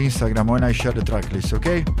Facebook, Instagram when I share the track list,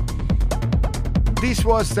 okay? This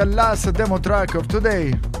was the last demo track of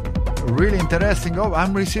today. Really interesting. Oh,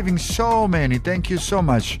 I'm receiving so many. Thank you so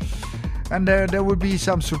much. And there will be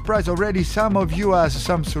some surprise already. Some of you have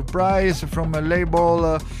some surprise from a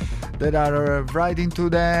label that are writing to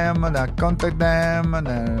them, that contact them, and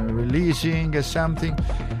releasing something.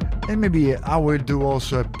 And maybe I will do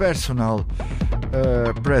also a personal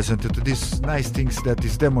present to these nice things that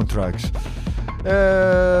is demo tracks.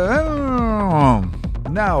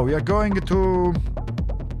 Now we are going to...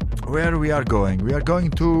 Where we are going? We are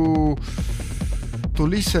going to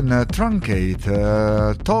listen Truncate.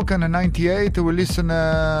 Token 98, we listened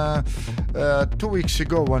 2 weeks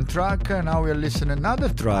ago one track, and now we are listening another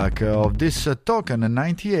track of this Token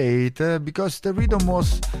 98 because the rhythm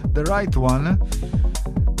was the right one.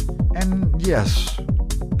 And yes,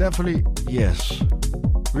 definitely yes,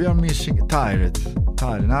 we are missing tired.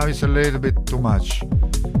 Now it's a little bit too much.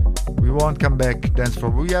 We won't come back dance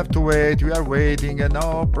floor. We have to wait. We are waiting, and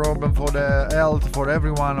no problem for the health for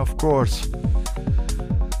everyone, of course.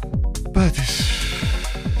 But it's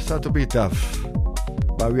start to be tough.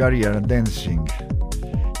 But we are here and dancing.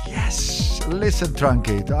 Yes, listen,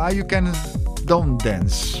 Truncate. You can don't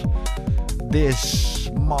dance. This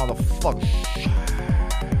motherfucker.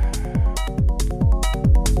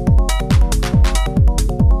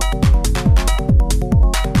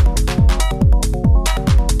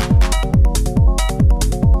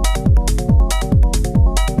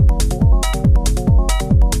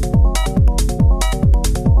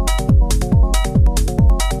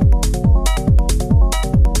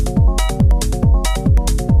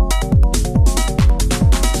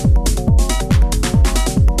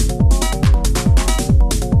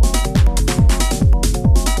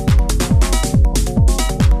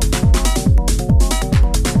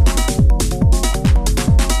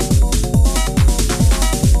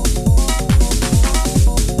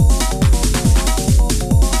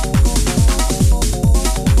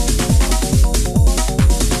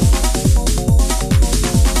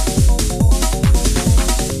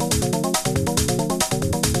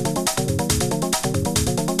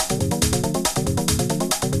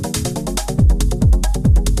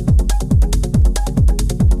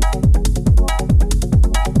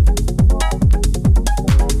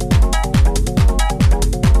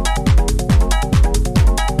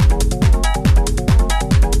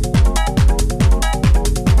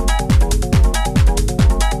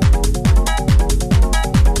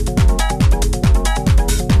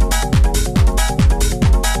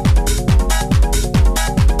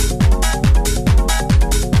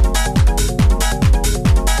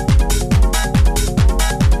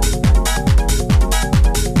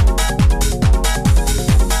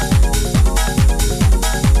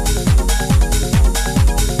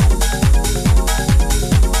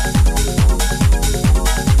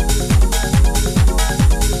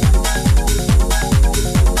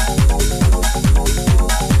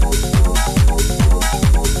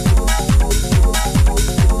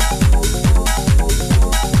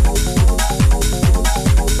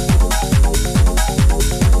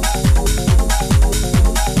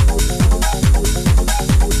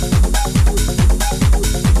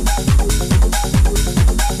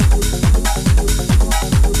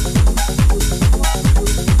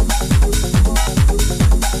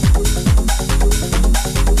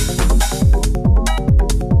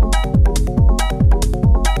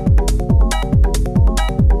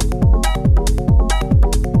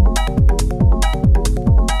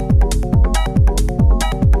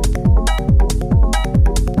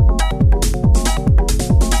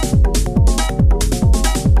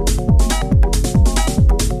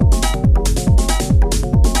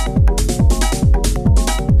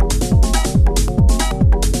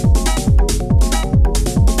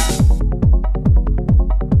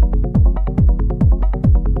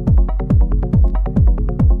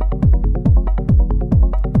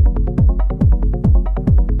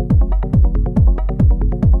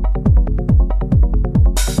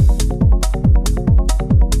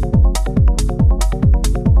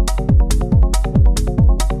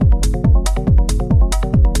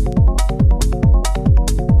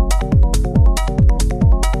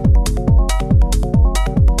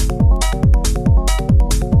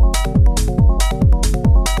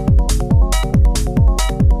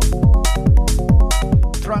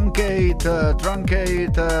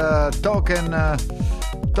 Truncate,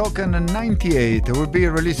 Token 98 will be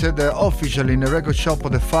released officially in the record shop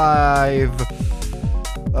on the 5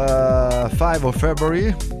 of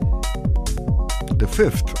February, the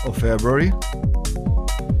 5th of February.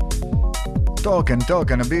 Token,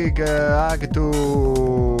 a big hug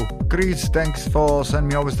to Chris. Thanks for sending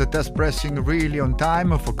me over the test pressing really on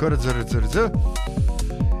time for Krzrzrz.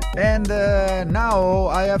 And now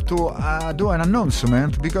I have to do an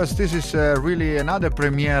announcement, because this is really another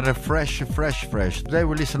premiere, fresh. Today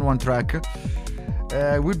we listen one track.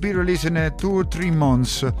 We'll be releasing in 2 or 3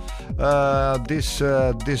 months this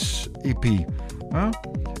EP.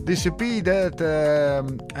 This EP that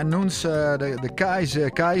announces the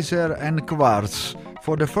Kaiser and Quartz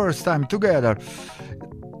for the first time together.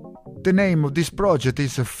 The name of this project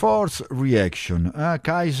is Force Reaction.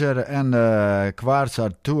 Kaiser and Quartz are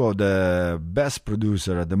 2 of the best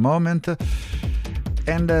producers at the moment.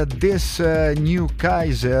 And this new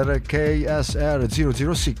Kaiser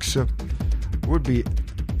KSR006 would be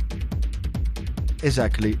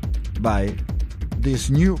exactly by this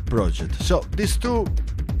new project. So these 2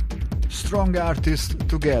 strong artists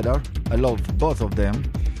together, I love both of them,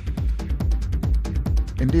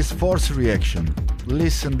 in this Force Reaction.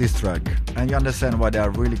 Listen this track and you understand why they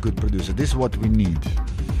are really good producers. This is what we need.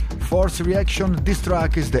 Force Reaction, this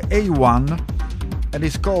track is the A1 and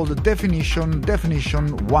it's called Definition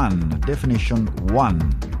 1. Definition 1.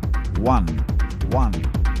 1. 1.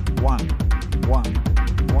 1. 1.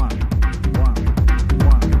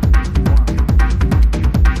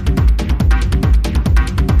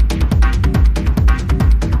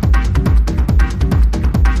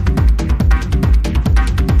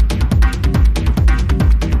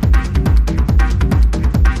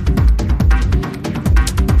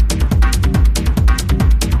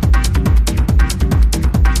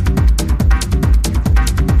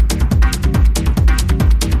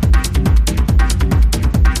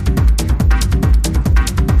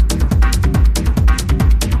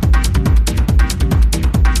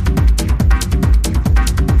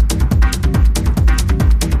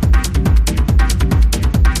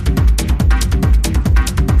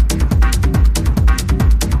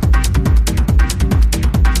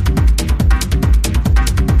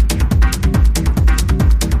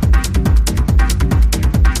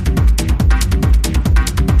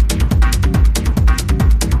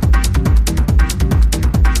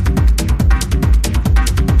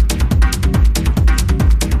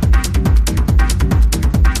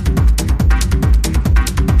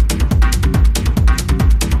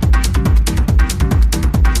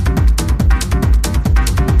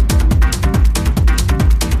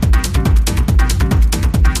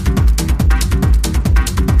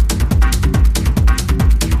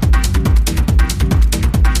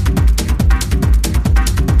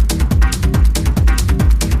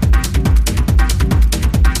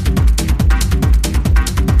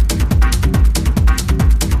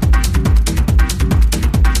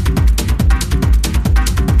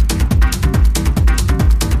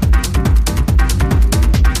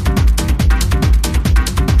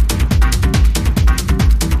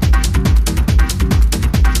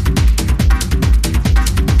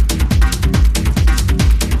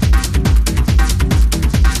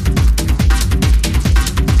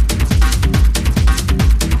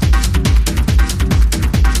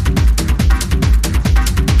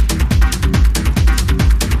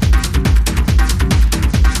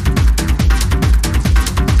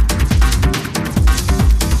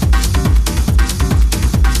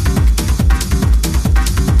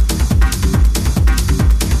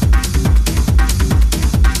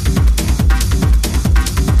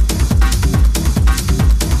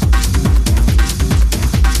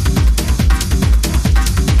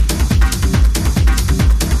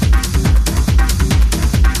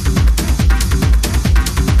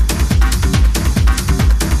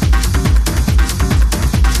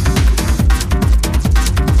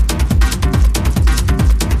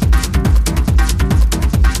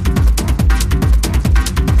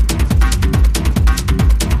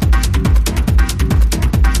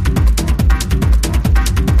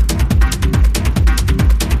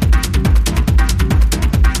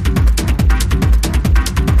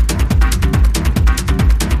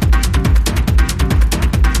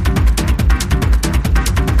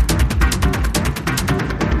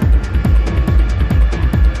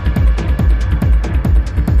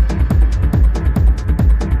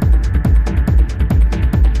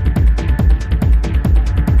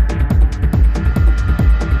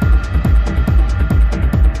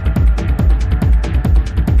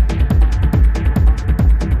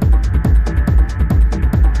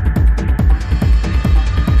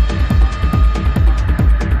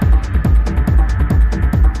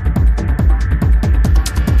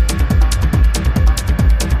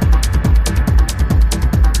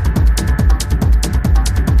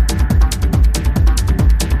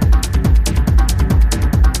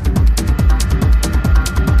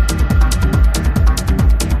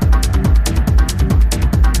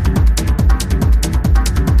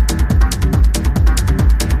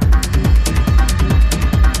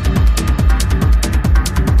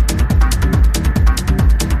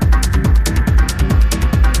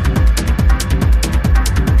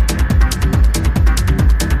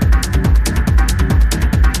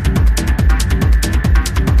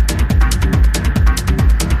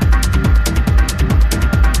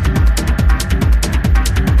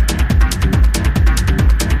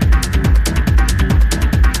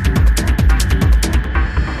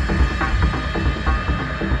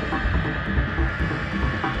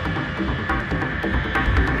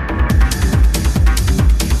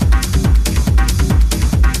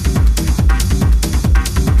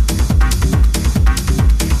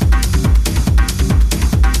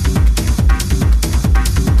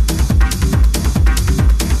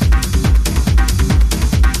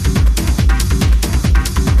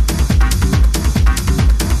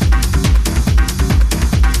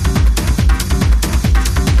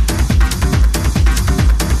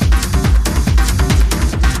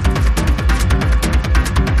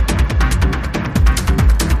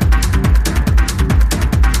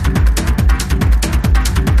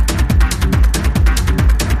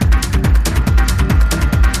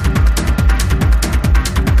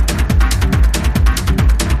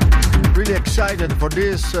 for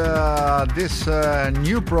this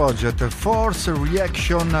new project, Force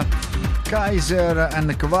Reaction, Kaiser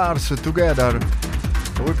and Krzrzrz together.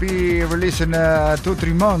 Will be releasing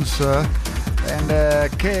 2-3 months, and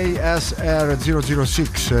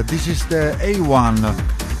KSR006. This is the A1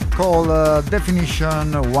 called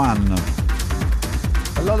Definition 1.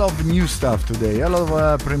 A lot of new stuff today, a lot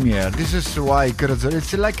of premiere. This is why Krzrzrz,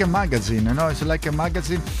 it's like a magazine, you know, it's like a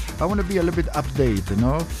magazine. I want to be a little bit updated, you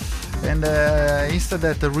know, and instead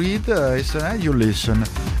of read, you listen.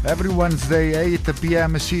 Every Wednesday, 8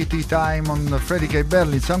 p.m. CT time on Freddy K.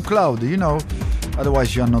 Berlin, SoundCloud, you know,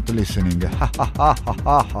 otherwise you are not listening. Ha ha ha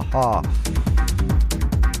ha ha ha.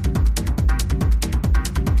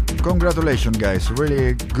 Congratulations, guys,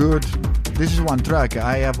 really good. This is one track.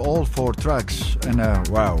 I have all 4 tracks, and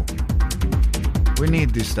wow, we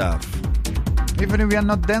need this stuff. Even if we are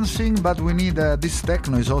not dancing, but we need this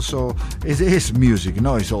techno. Is also, it is music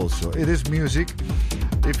noise. Also, it is music.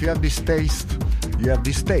 If you have this taste, you have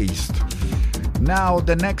this taste. Now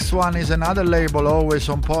the next one is another label, always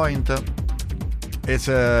on point. It's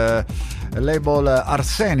a label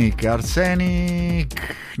Arsenik. Arsenik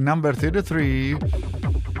number 33.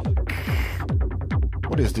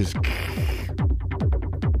 What is this?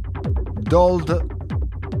 Dolled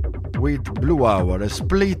with Blue Hour, a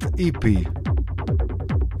split EP.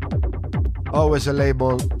 Always a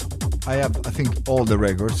label. I have, I think, all the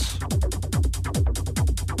records.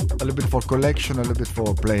 A little bit for collection, a little bit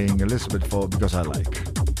for playing, a little bit for because I like.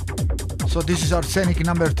 So this is Arsenik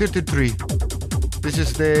number 33. This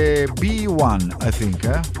is the B1, I think.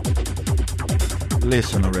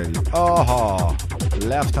 Listen already. Oh,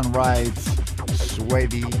 left and right,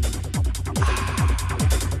 sweaty.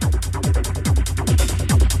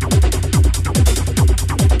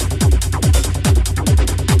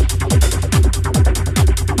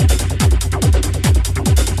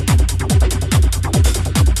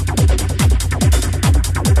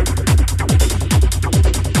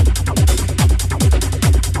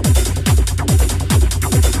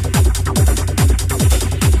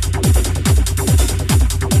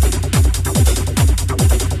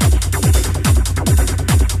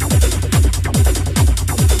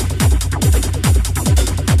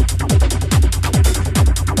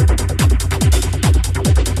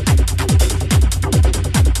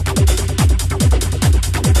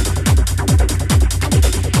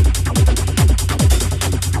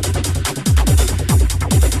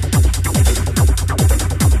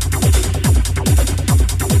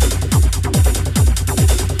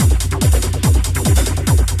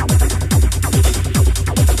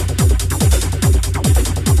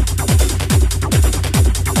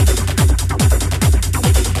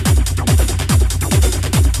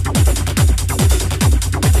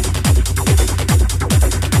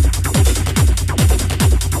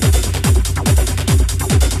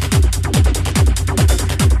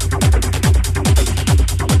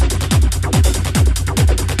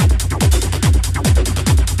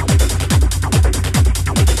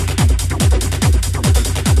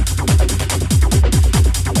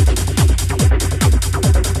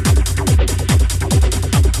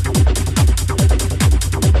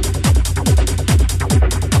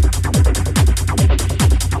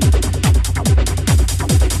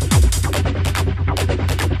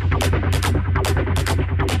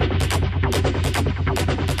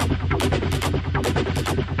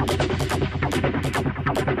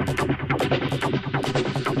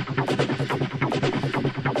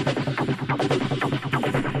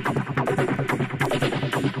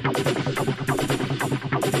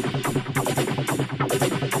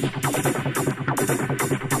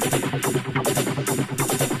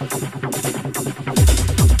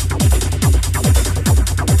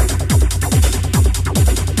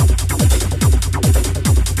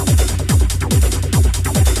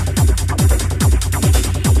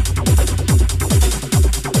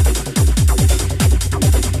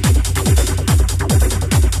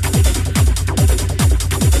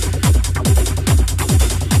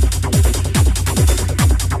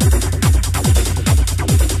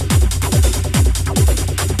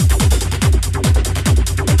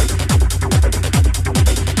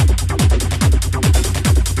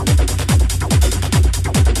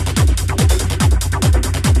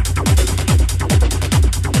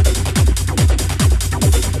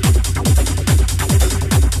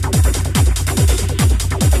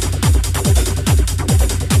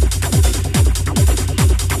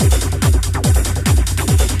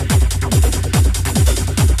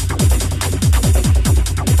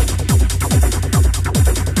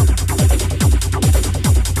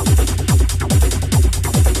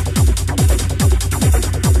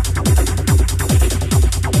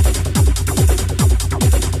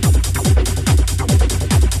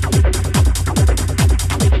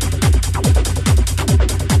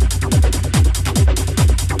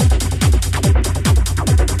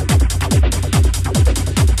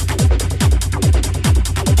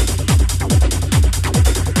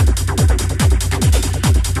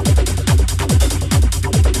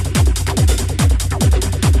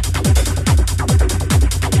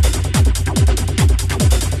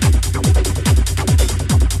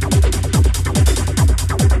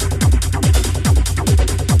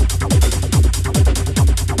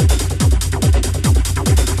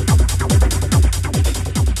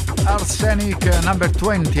 Arsenic, number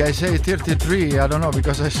 20, I say 33, I don't know,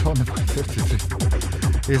 because I saw number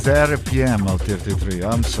 33. It's the RPM of 33,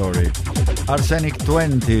 I'm sorry. Arsenic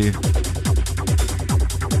 20.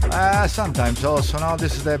 Sometimes also, no,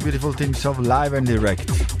 this is the beautiful things of live and direct.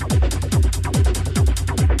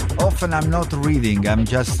 Often I'm not reading, I'm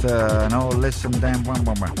just, listen them.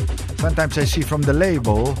 Sometimes I see from the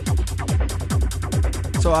label.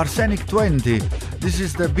 So Arsenic 20, this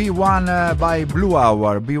is the B1 by Blue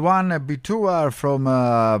Hour. B1, B2 are from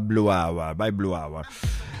Blue Hour, by Blue Hour.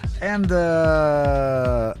 And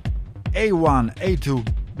A1, A2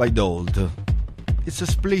 by Dold. It's a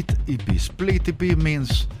split EP. Split EP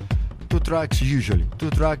means 2 tracks usually.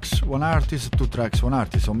 2 tracks, 1 artist, 2 tracks, 1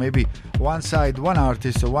 artist. So maybe one side, 1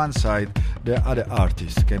 artist, one side, the other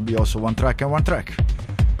artist. Can be also 1 track and 1 track.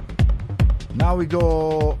 Now we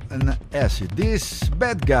go an acid. These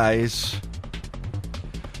bad guys.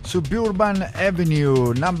 Suburban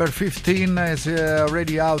Avenue, number 15, is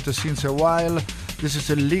already out since a while. This is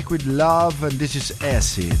a Liquid Love and this is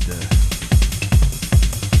Acid.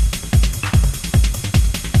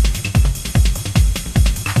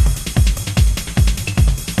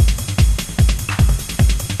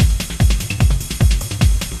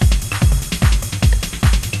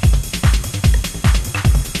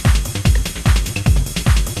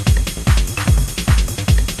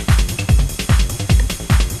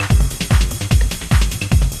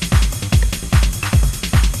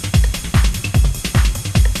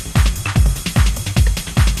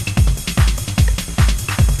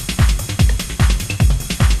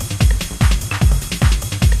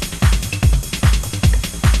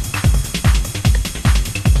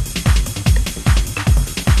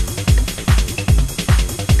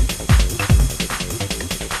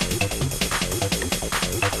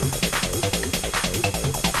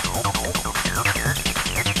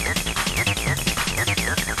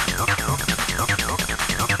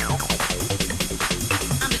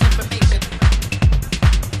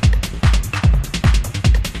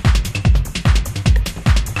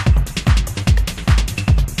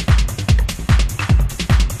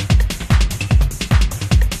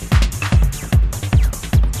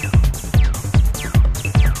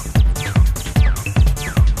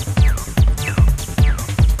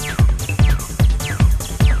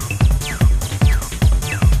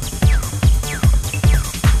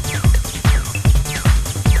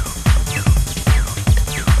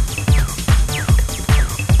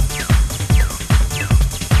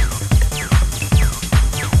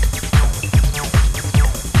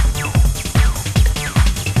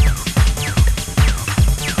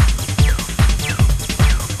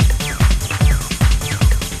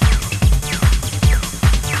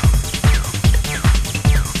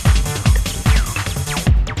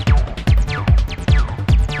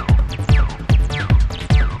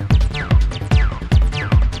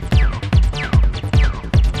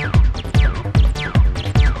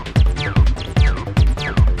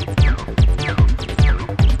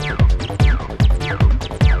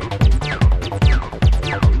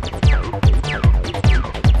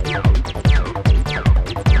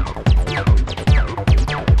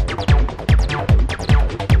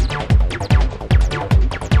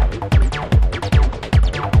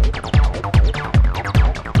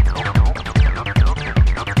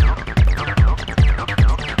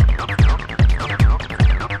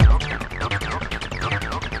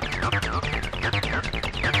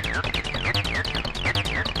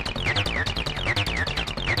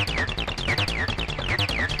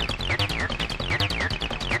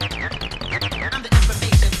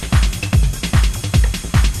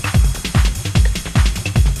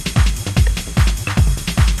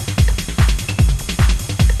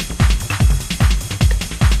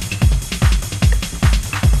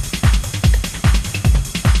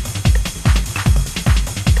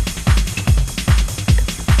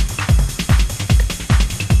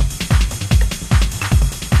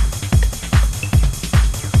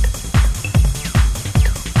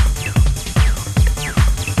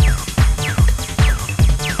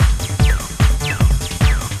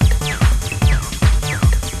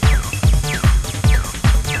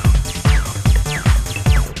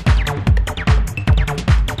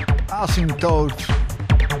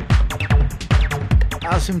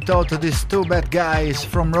 Asymptote, these 2 bad guys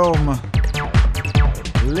from Rome.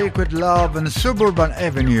 Liquid Love and Suburban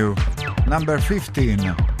Avenue, number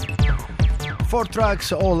 15. 4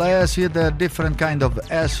 tracks, all acid, different kind of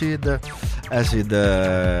acid. Acid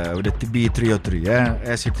with the TB303,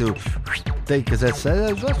 acid to take that's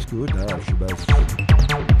good.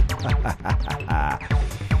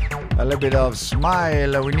 A little bit of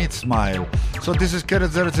smile, we need smile. So this is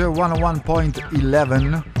Krzrzrz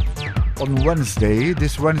 101.11. on Wednesday,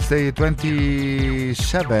 this Wednesday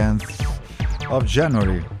 27th of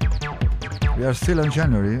January. We are still in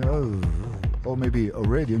January, or maybe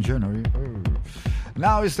already in January.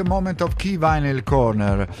 Now is the moment of Key Vinyl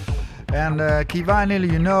Corner. And Key Vinyl,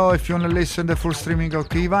 you know, if you want to listen the full streaming of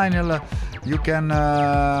Key Vinyl, you can,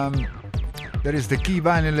 there is the Key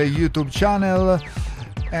Vinyl YouTube channel.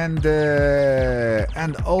 And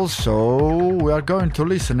also we are going to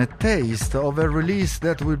listen a taste of a release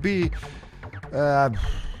that will be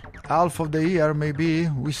half of the year, maybe.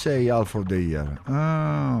 We say half of the year.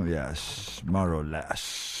 Oh, yes, more or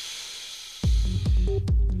less.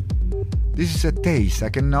 This is a taste. I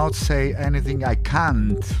cannot say anything I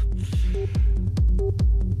can't.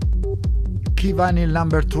 Key Vinyl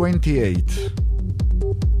number 28.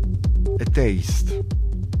 A taste.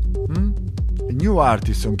 A new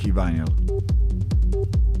artist on Key Vinyl.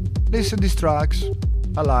 Listen these tracks.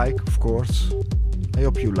 I like, of course. I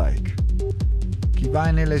hope you like. Key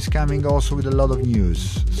Vinyl is coming also with a lot of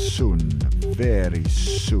news. Soon. Very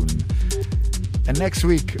soon. And next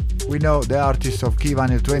week, we know the artist of Key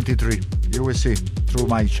Vinyl 23. You will see through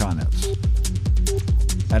my channels.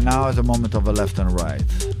 And now is the moment of a left and right.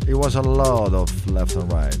 It was a lot of left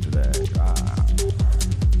and right today.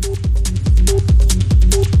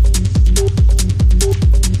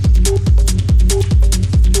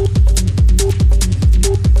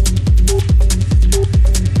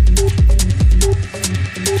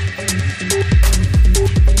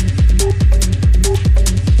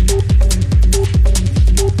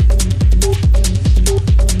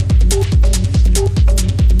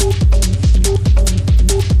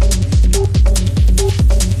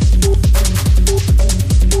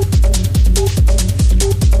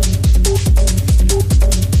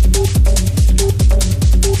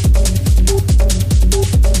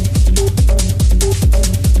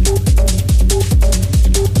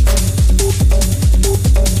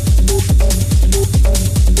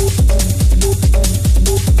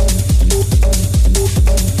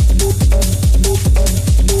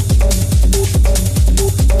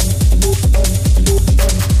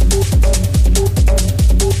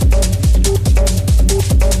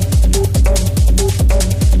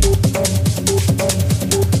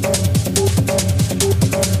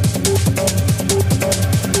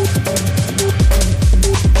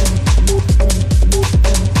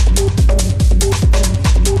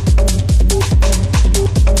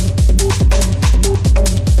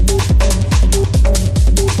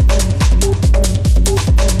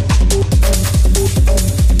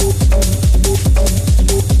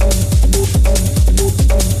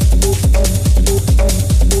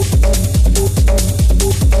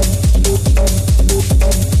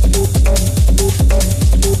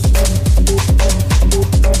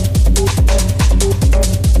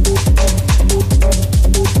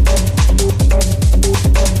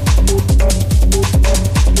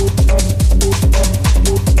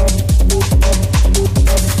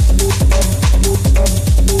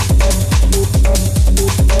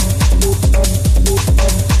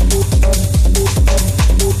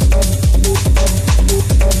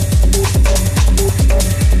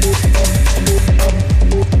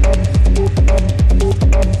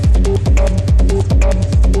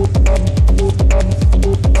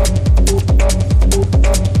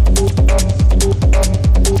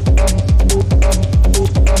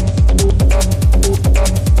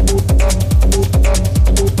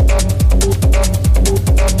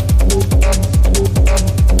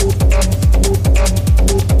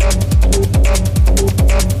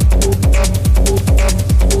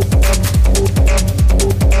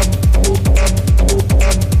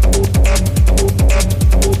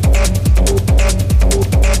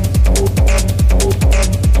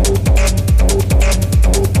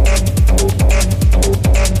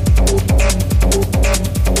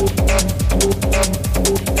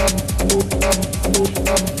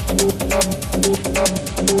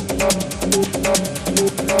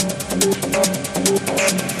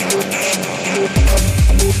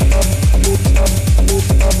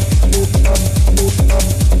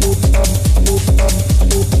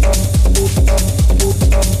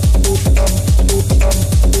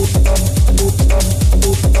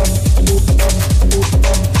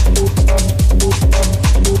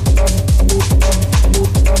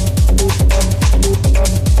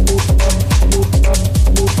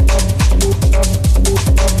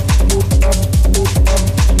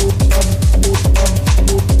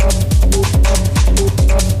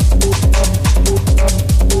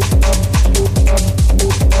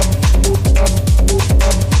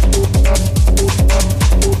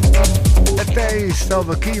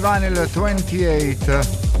 Key Vinyl 28.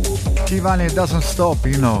 Key Vinyl doesn't stop,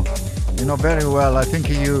 you know. You know very well, I think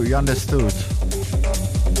you understood.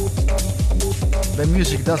 The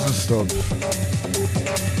music doesn't stop.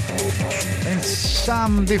 In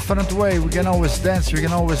some different way, we can always dance, we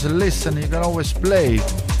can always listen, you can always play.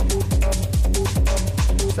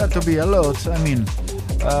 Start to be a lot. I mean,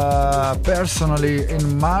 personally,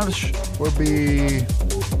 in March will be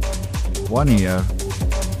 1 year.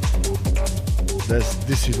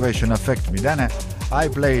 This situation affect me. Then I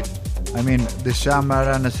played, I mean, the summer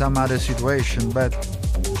and some other situation, but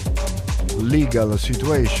legal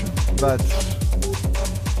situation. But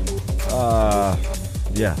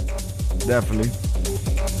yeah, definitely.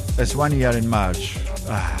 It's 1 year in March.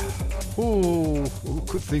 Who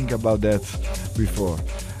could think about that before?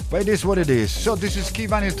 But it is what it is. So this is Key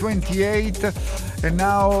Vinyl 28, and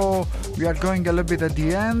now we are going a little bit at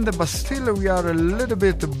the end, but still we are a little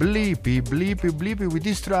bit bleepy with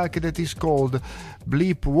this track that is called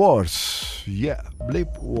Bleep Wars. Yeah,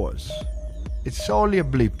 Bleep Wars. It's only a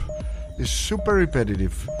bleep. It's super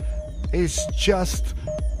repetitive. It's just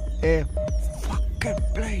a fucking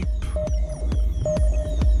bleep.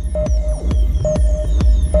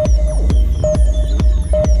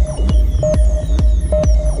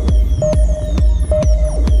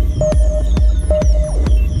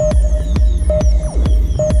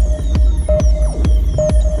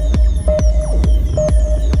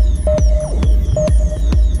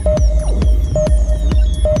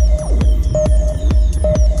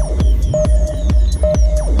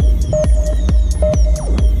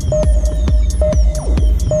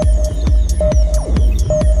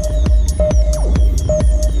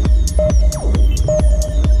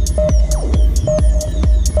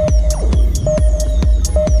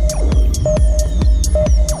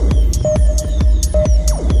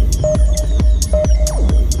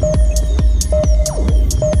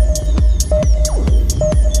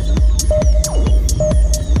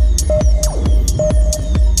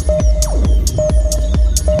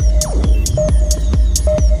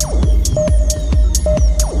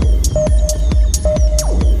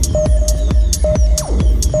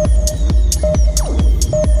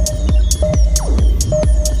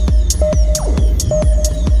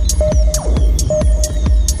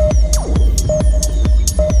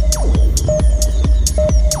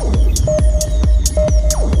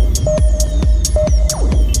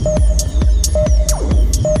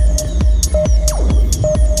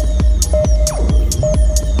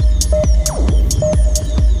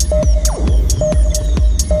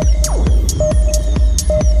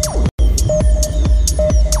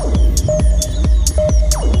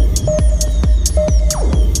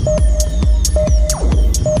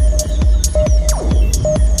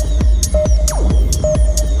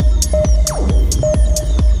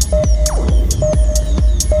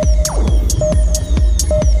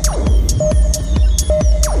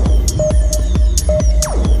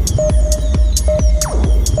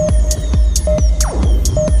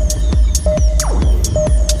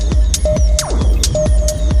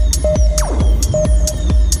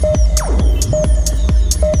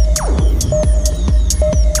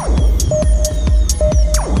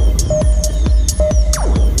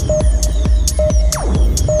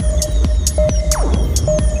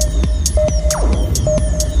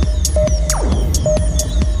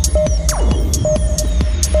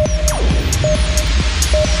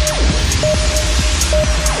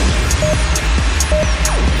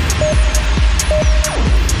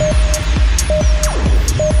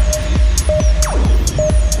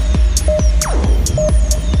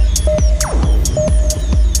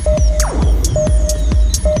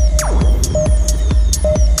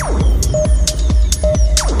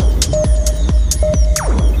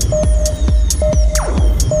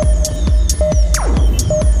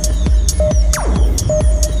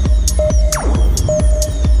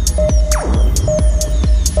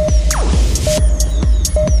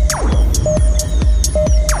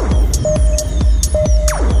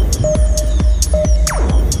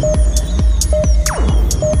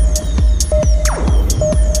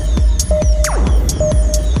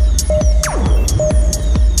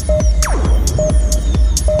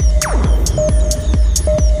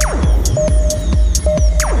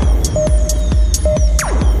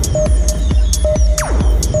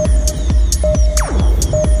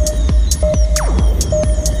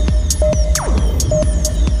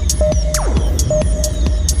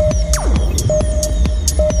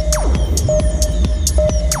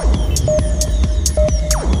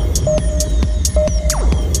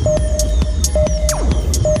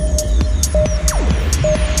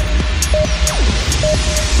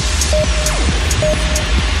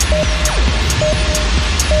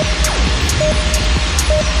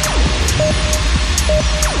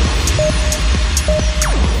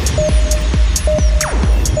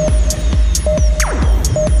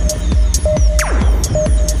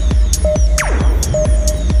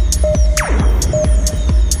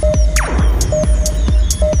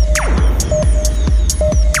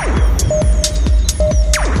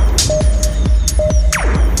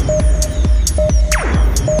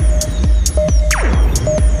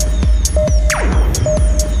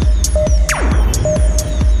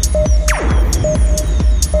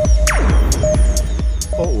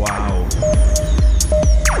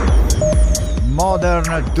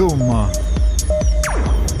 Modern Doom.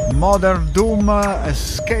 Modern Doom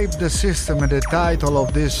Escape the System, the title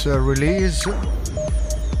of this release.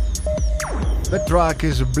 The track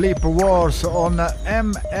is Bleep Wars on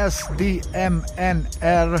MSDMNR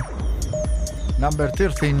number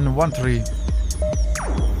 1313.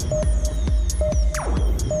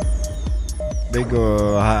 Big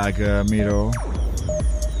hug, Miro.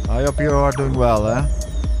 I hope you are doing well, eh?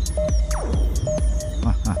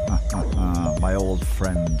 My old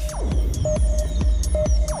friend.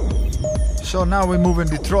 So now we move in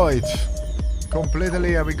Detroit.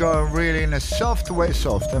 Completely, we go really in a soft way.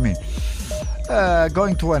 I mean,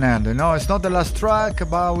 going to an end. You know, it's not the last track,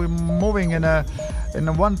 but we're moving in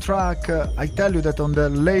one track. I tell you that on the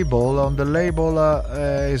label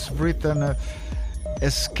is written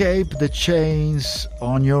 "Escape the chains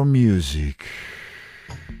on your music."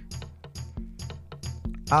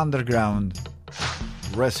 Underground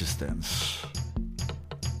Resistance.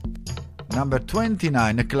 Number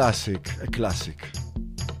 29, a classic.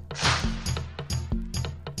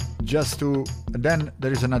 Then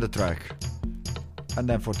there is another track. And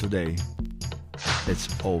then for today, it's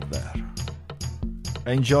over.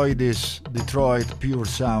 Enjoy this Detroit pure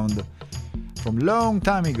sound from long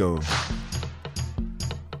time ago.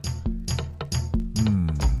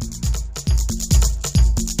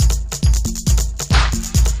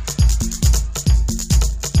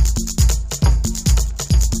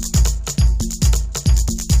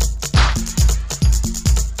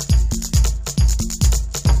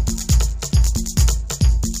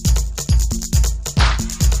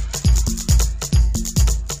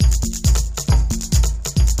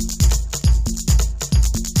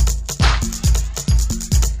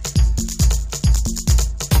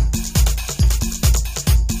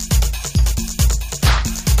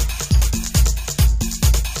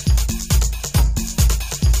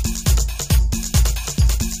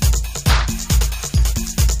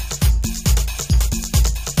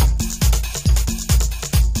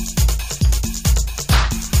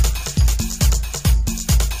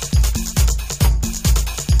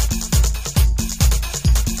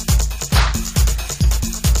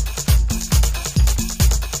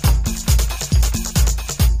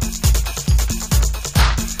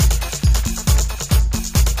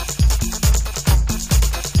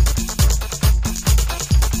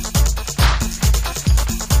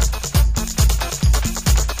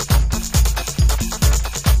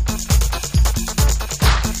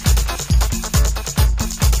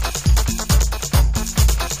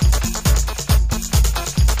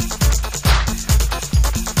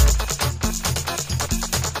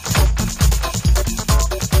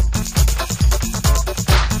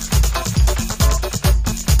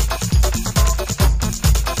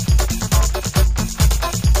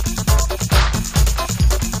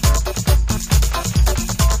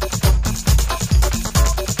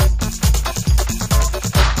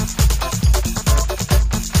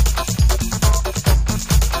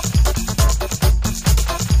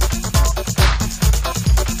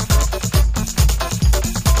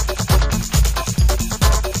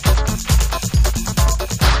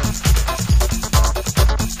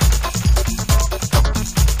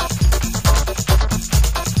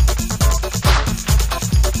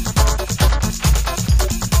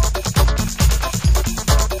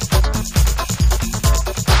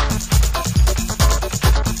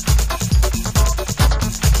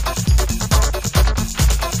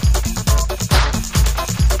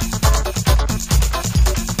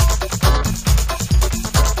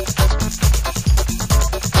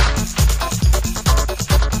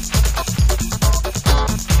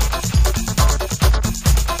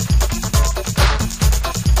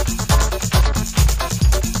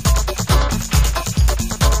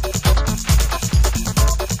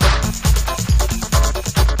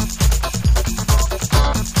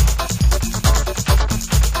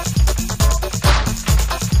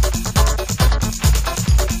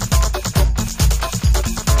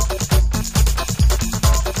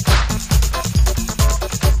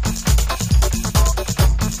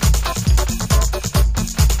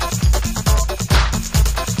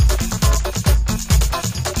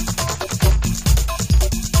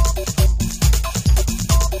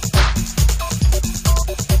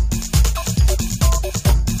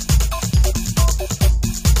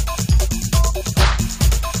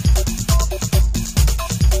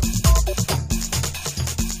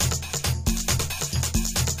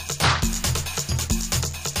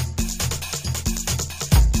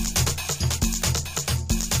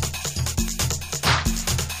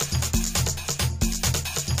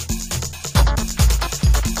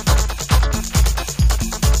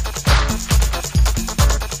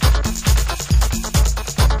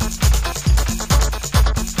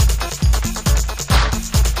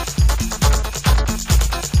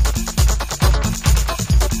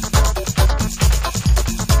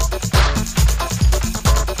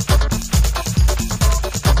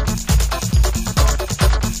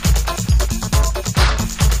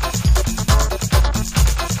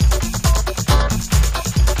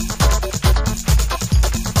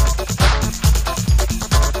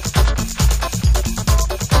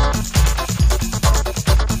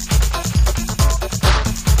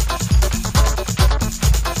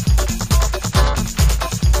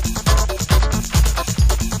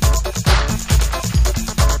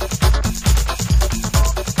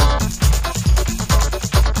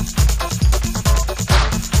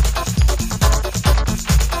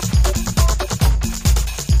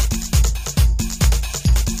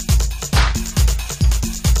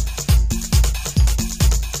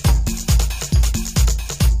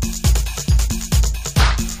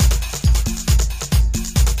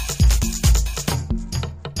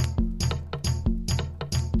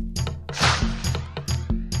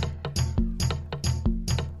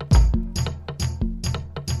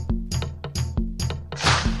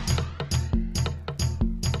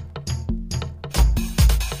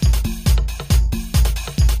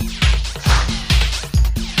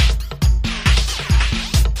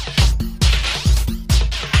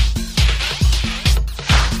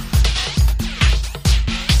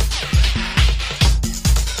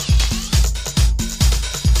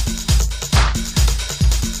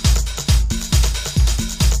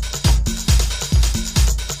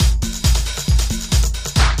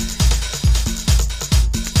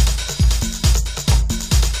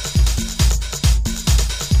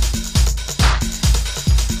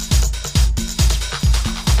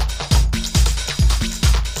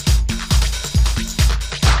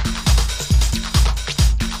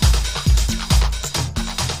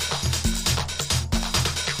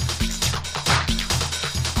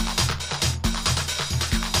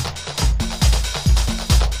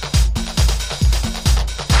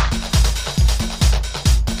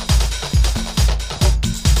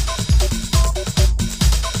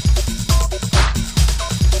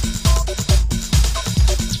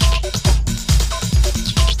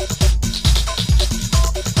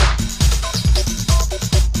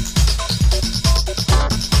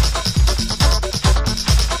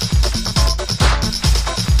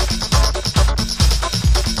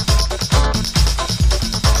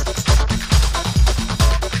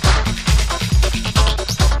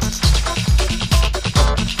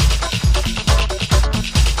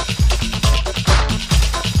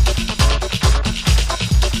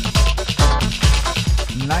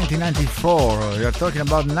 1994. We are talking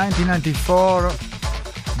about 1994.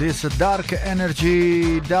 This Dark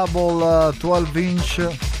Energy double 12-inch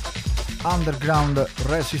underground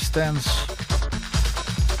resistance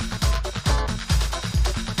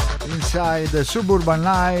inside the Suburban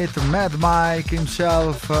Light, Mad Mike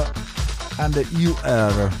himself, and the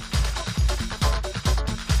UR.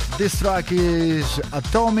 This track is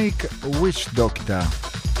Atomic Witch Doctor.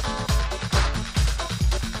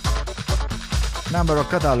 Number of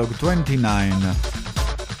catalog 29.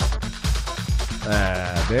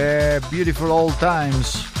 The beautiful old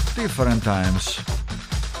times, different times.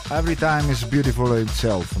 Every time is beautiful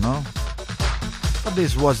itself, no? But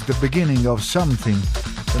this was the beginning of something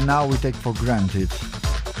that now we take for granted.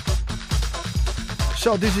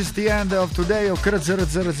 So this is the end of today of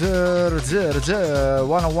Krzrzrz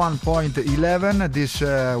 101.11 this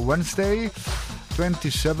Wednesday,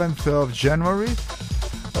 27th of January.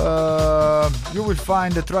 You will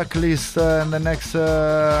find the track list in the next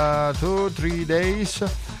 2-3 days.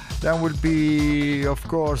 Then will be, of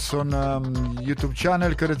course, on YouTube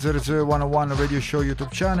channel, Krzrzrz 101 Radio Show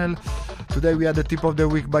YouTube channel. Today we had the tip of the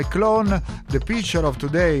week by Clone. The picture of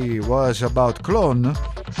today was about Clone,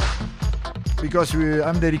 because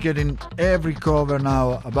I'm dedicating every cover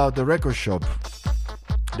now about the record shop.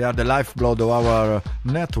 They are the lifeblood of our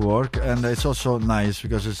network, and it's also nice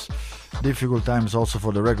because it's difficult times also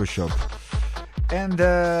for the record shop, and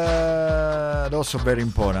also very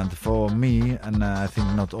important for me, and I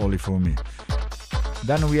think not only for me.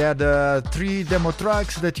 Then we had 3 demo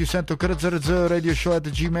tracks that you sent to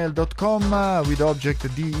krzrzradioshow@gmail.com with object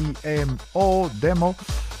DEMO demo.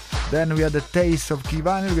 Then we had a taste of key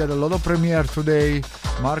vinyl. We had a lot of premiere today.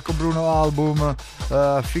 Marco Bruno album,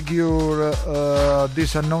 figure,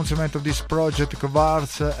 this announcement of this project,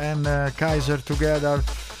 Krzrzrz and Kaiser together,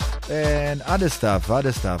 and other stuff, a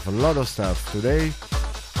lot of stuff today.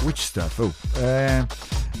 Which stuff?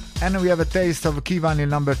 And we have a taste of key vinyl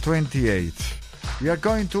number 28. We are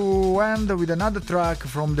going to end with another track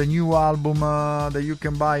from the new album that you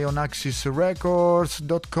can buy on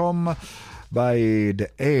axisrecords.com by the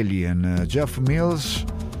alien Jeff Mills.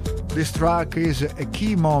 This track is a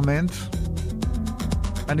key moment,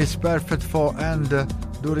 and it's perfect for end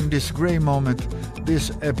during this great moment,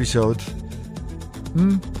 this episode.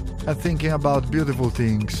 I'm thinking about beautiful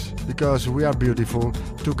things, because we are beautiful,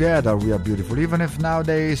 together we are beautiful. Even if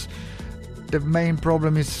nowadays the main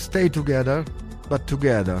problem is stay together, but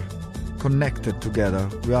together, connected together,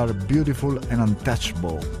 we are beautiful and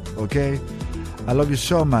untouchable. Okay? I love you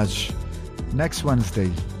so much. Next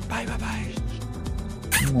Wednesday. Bye.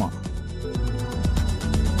 Mwah.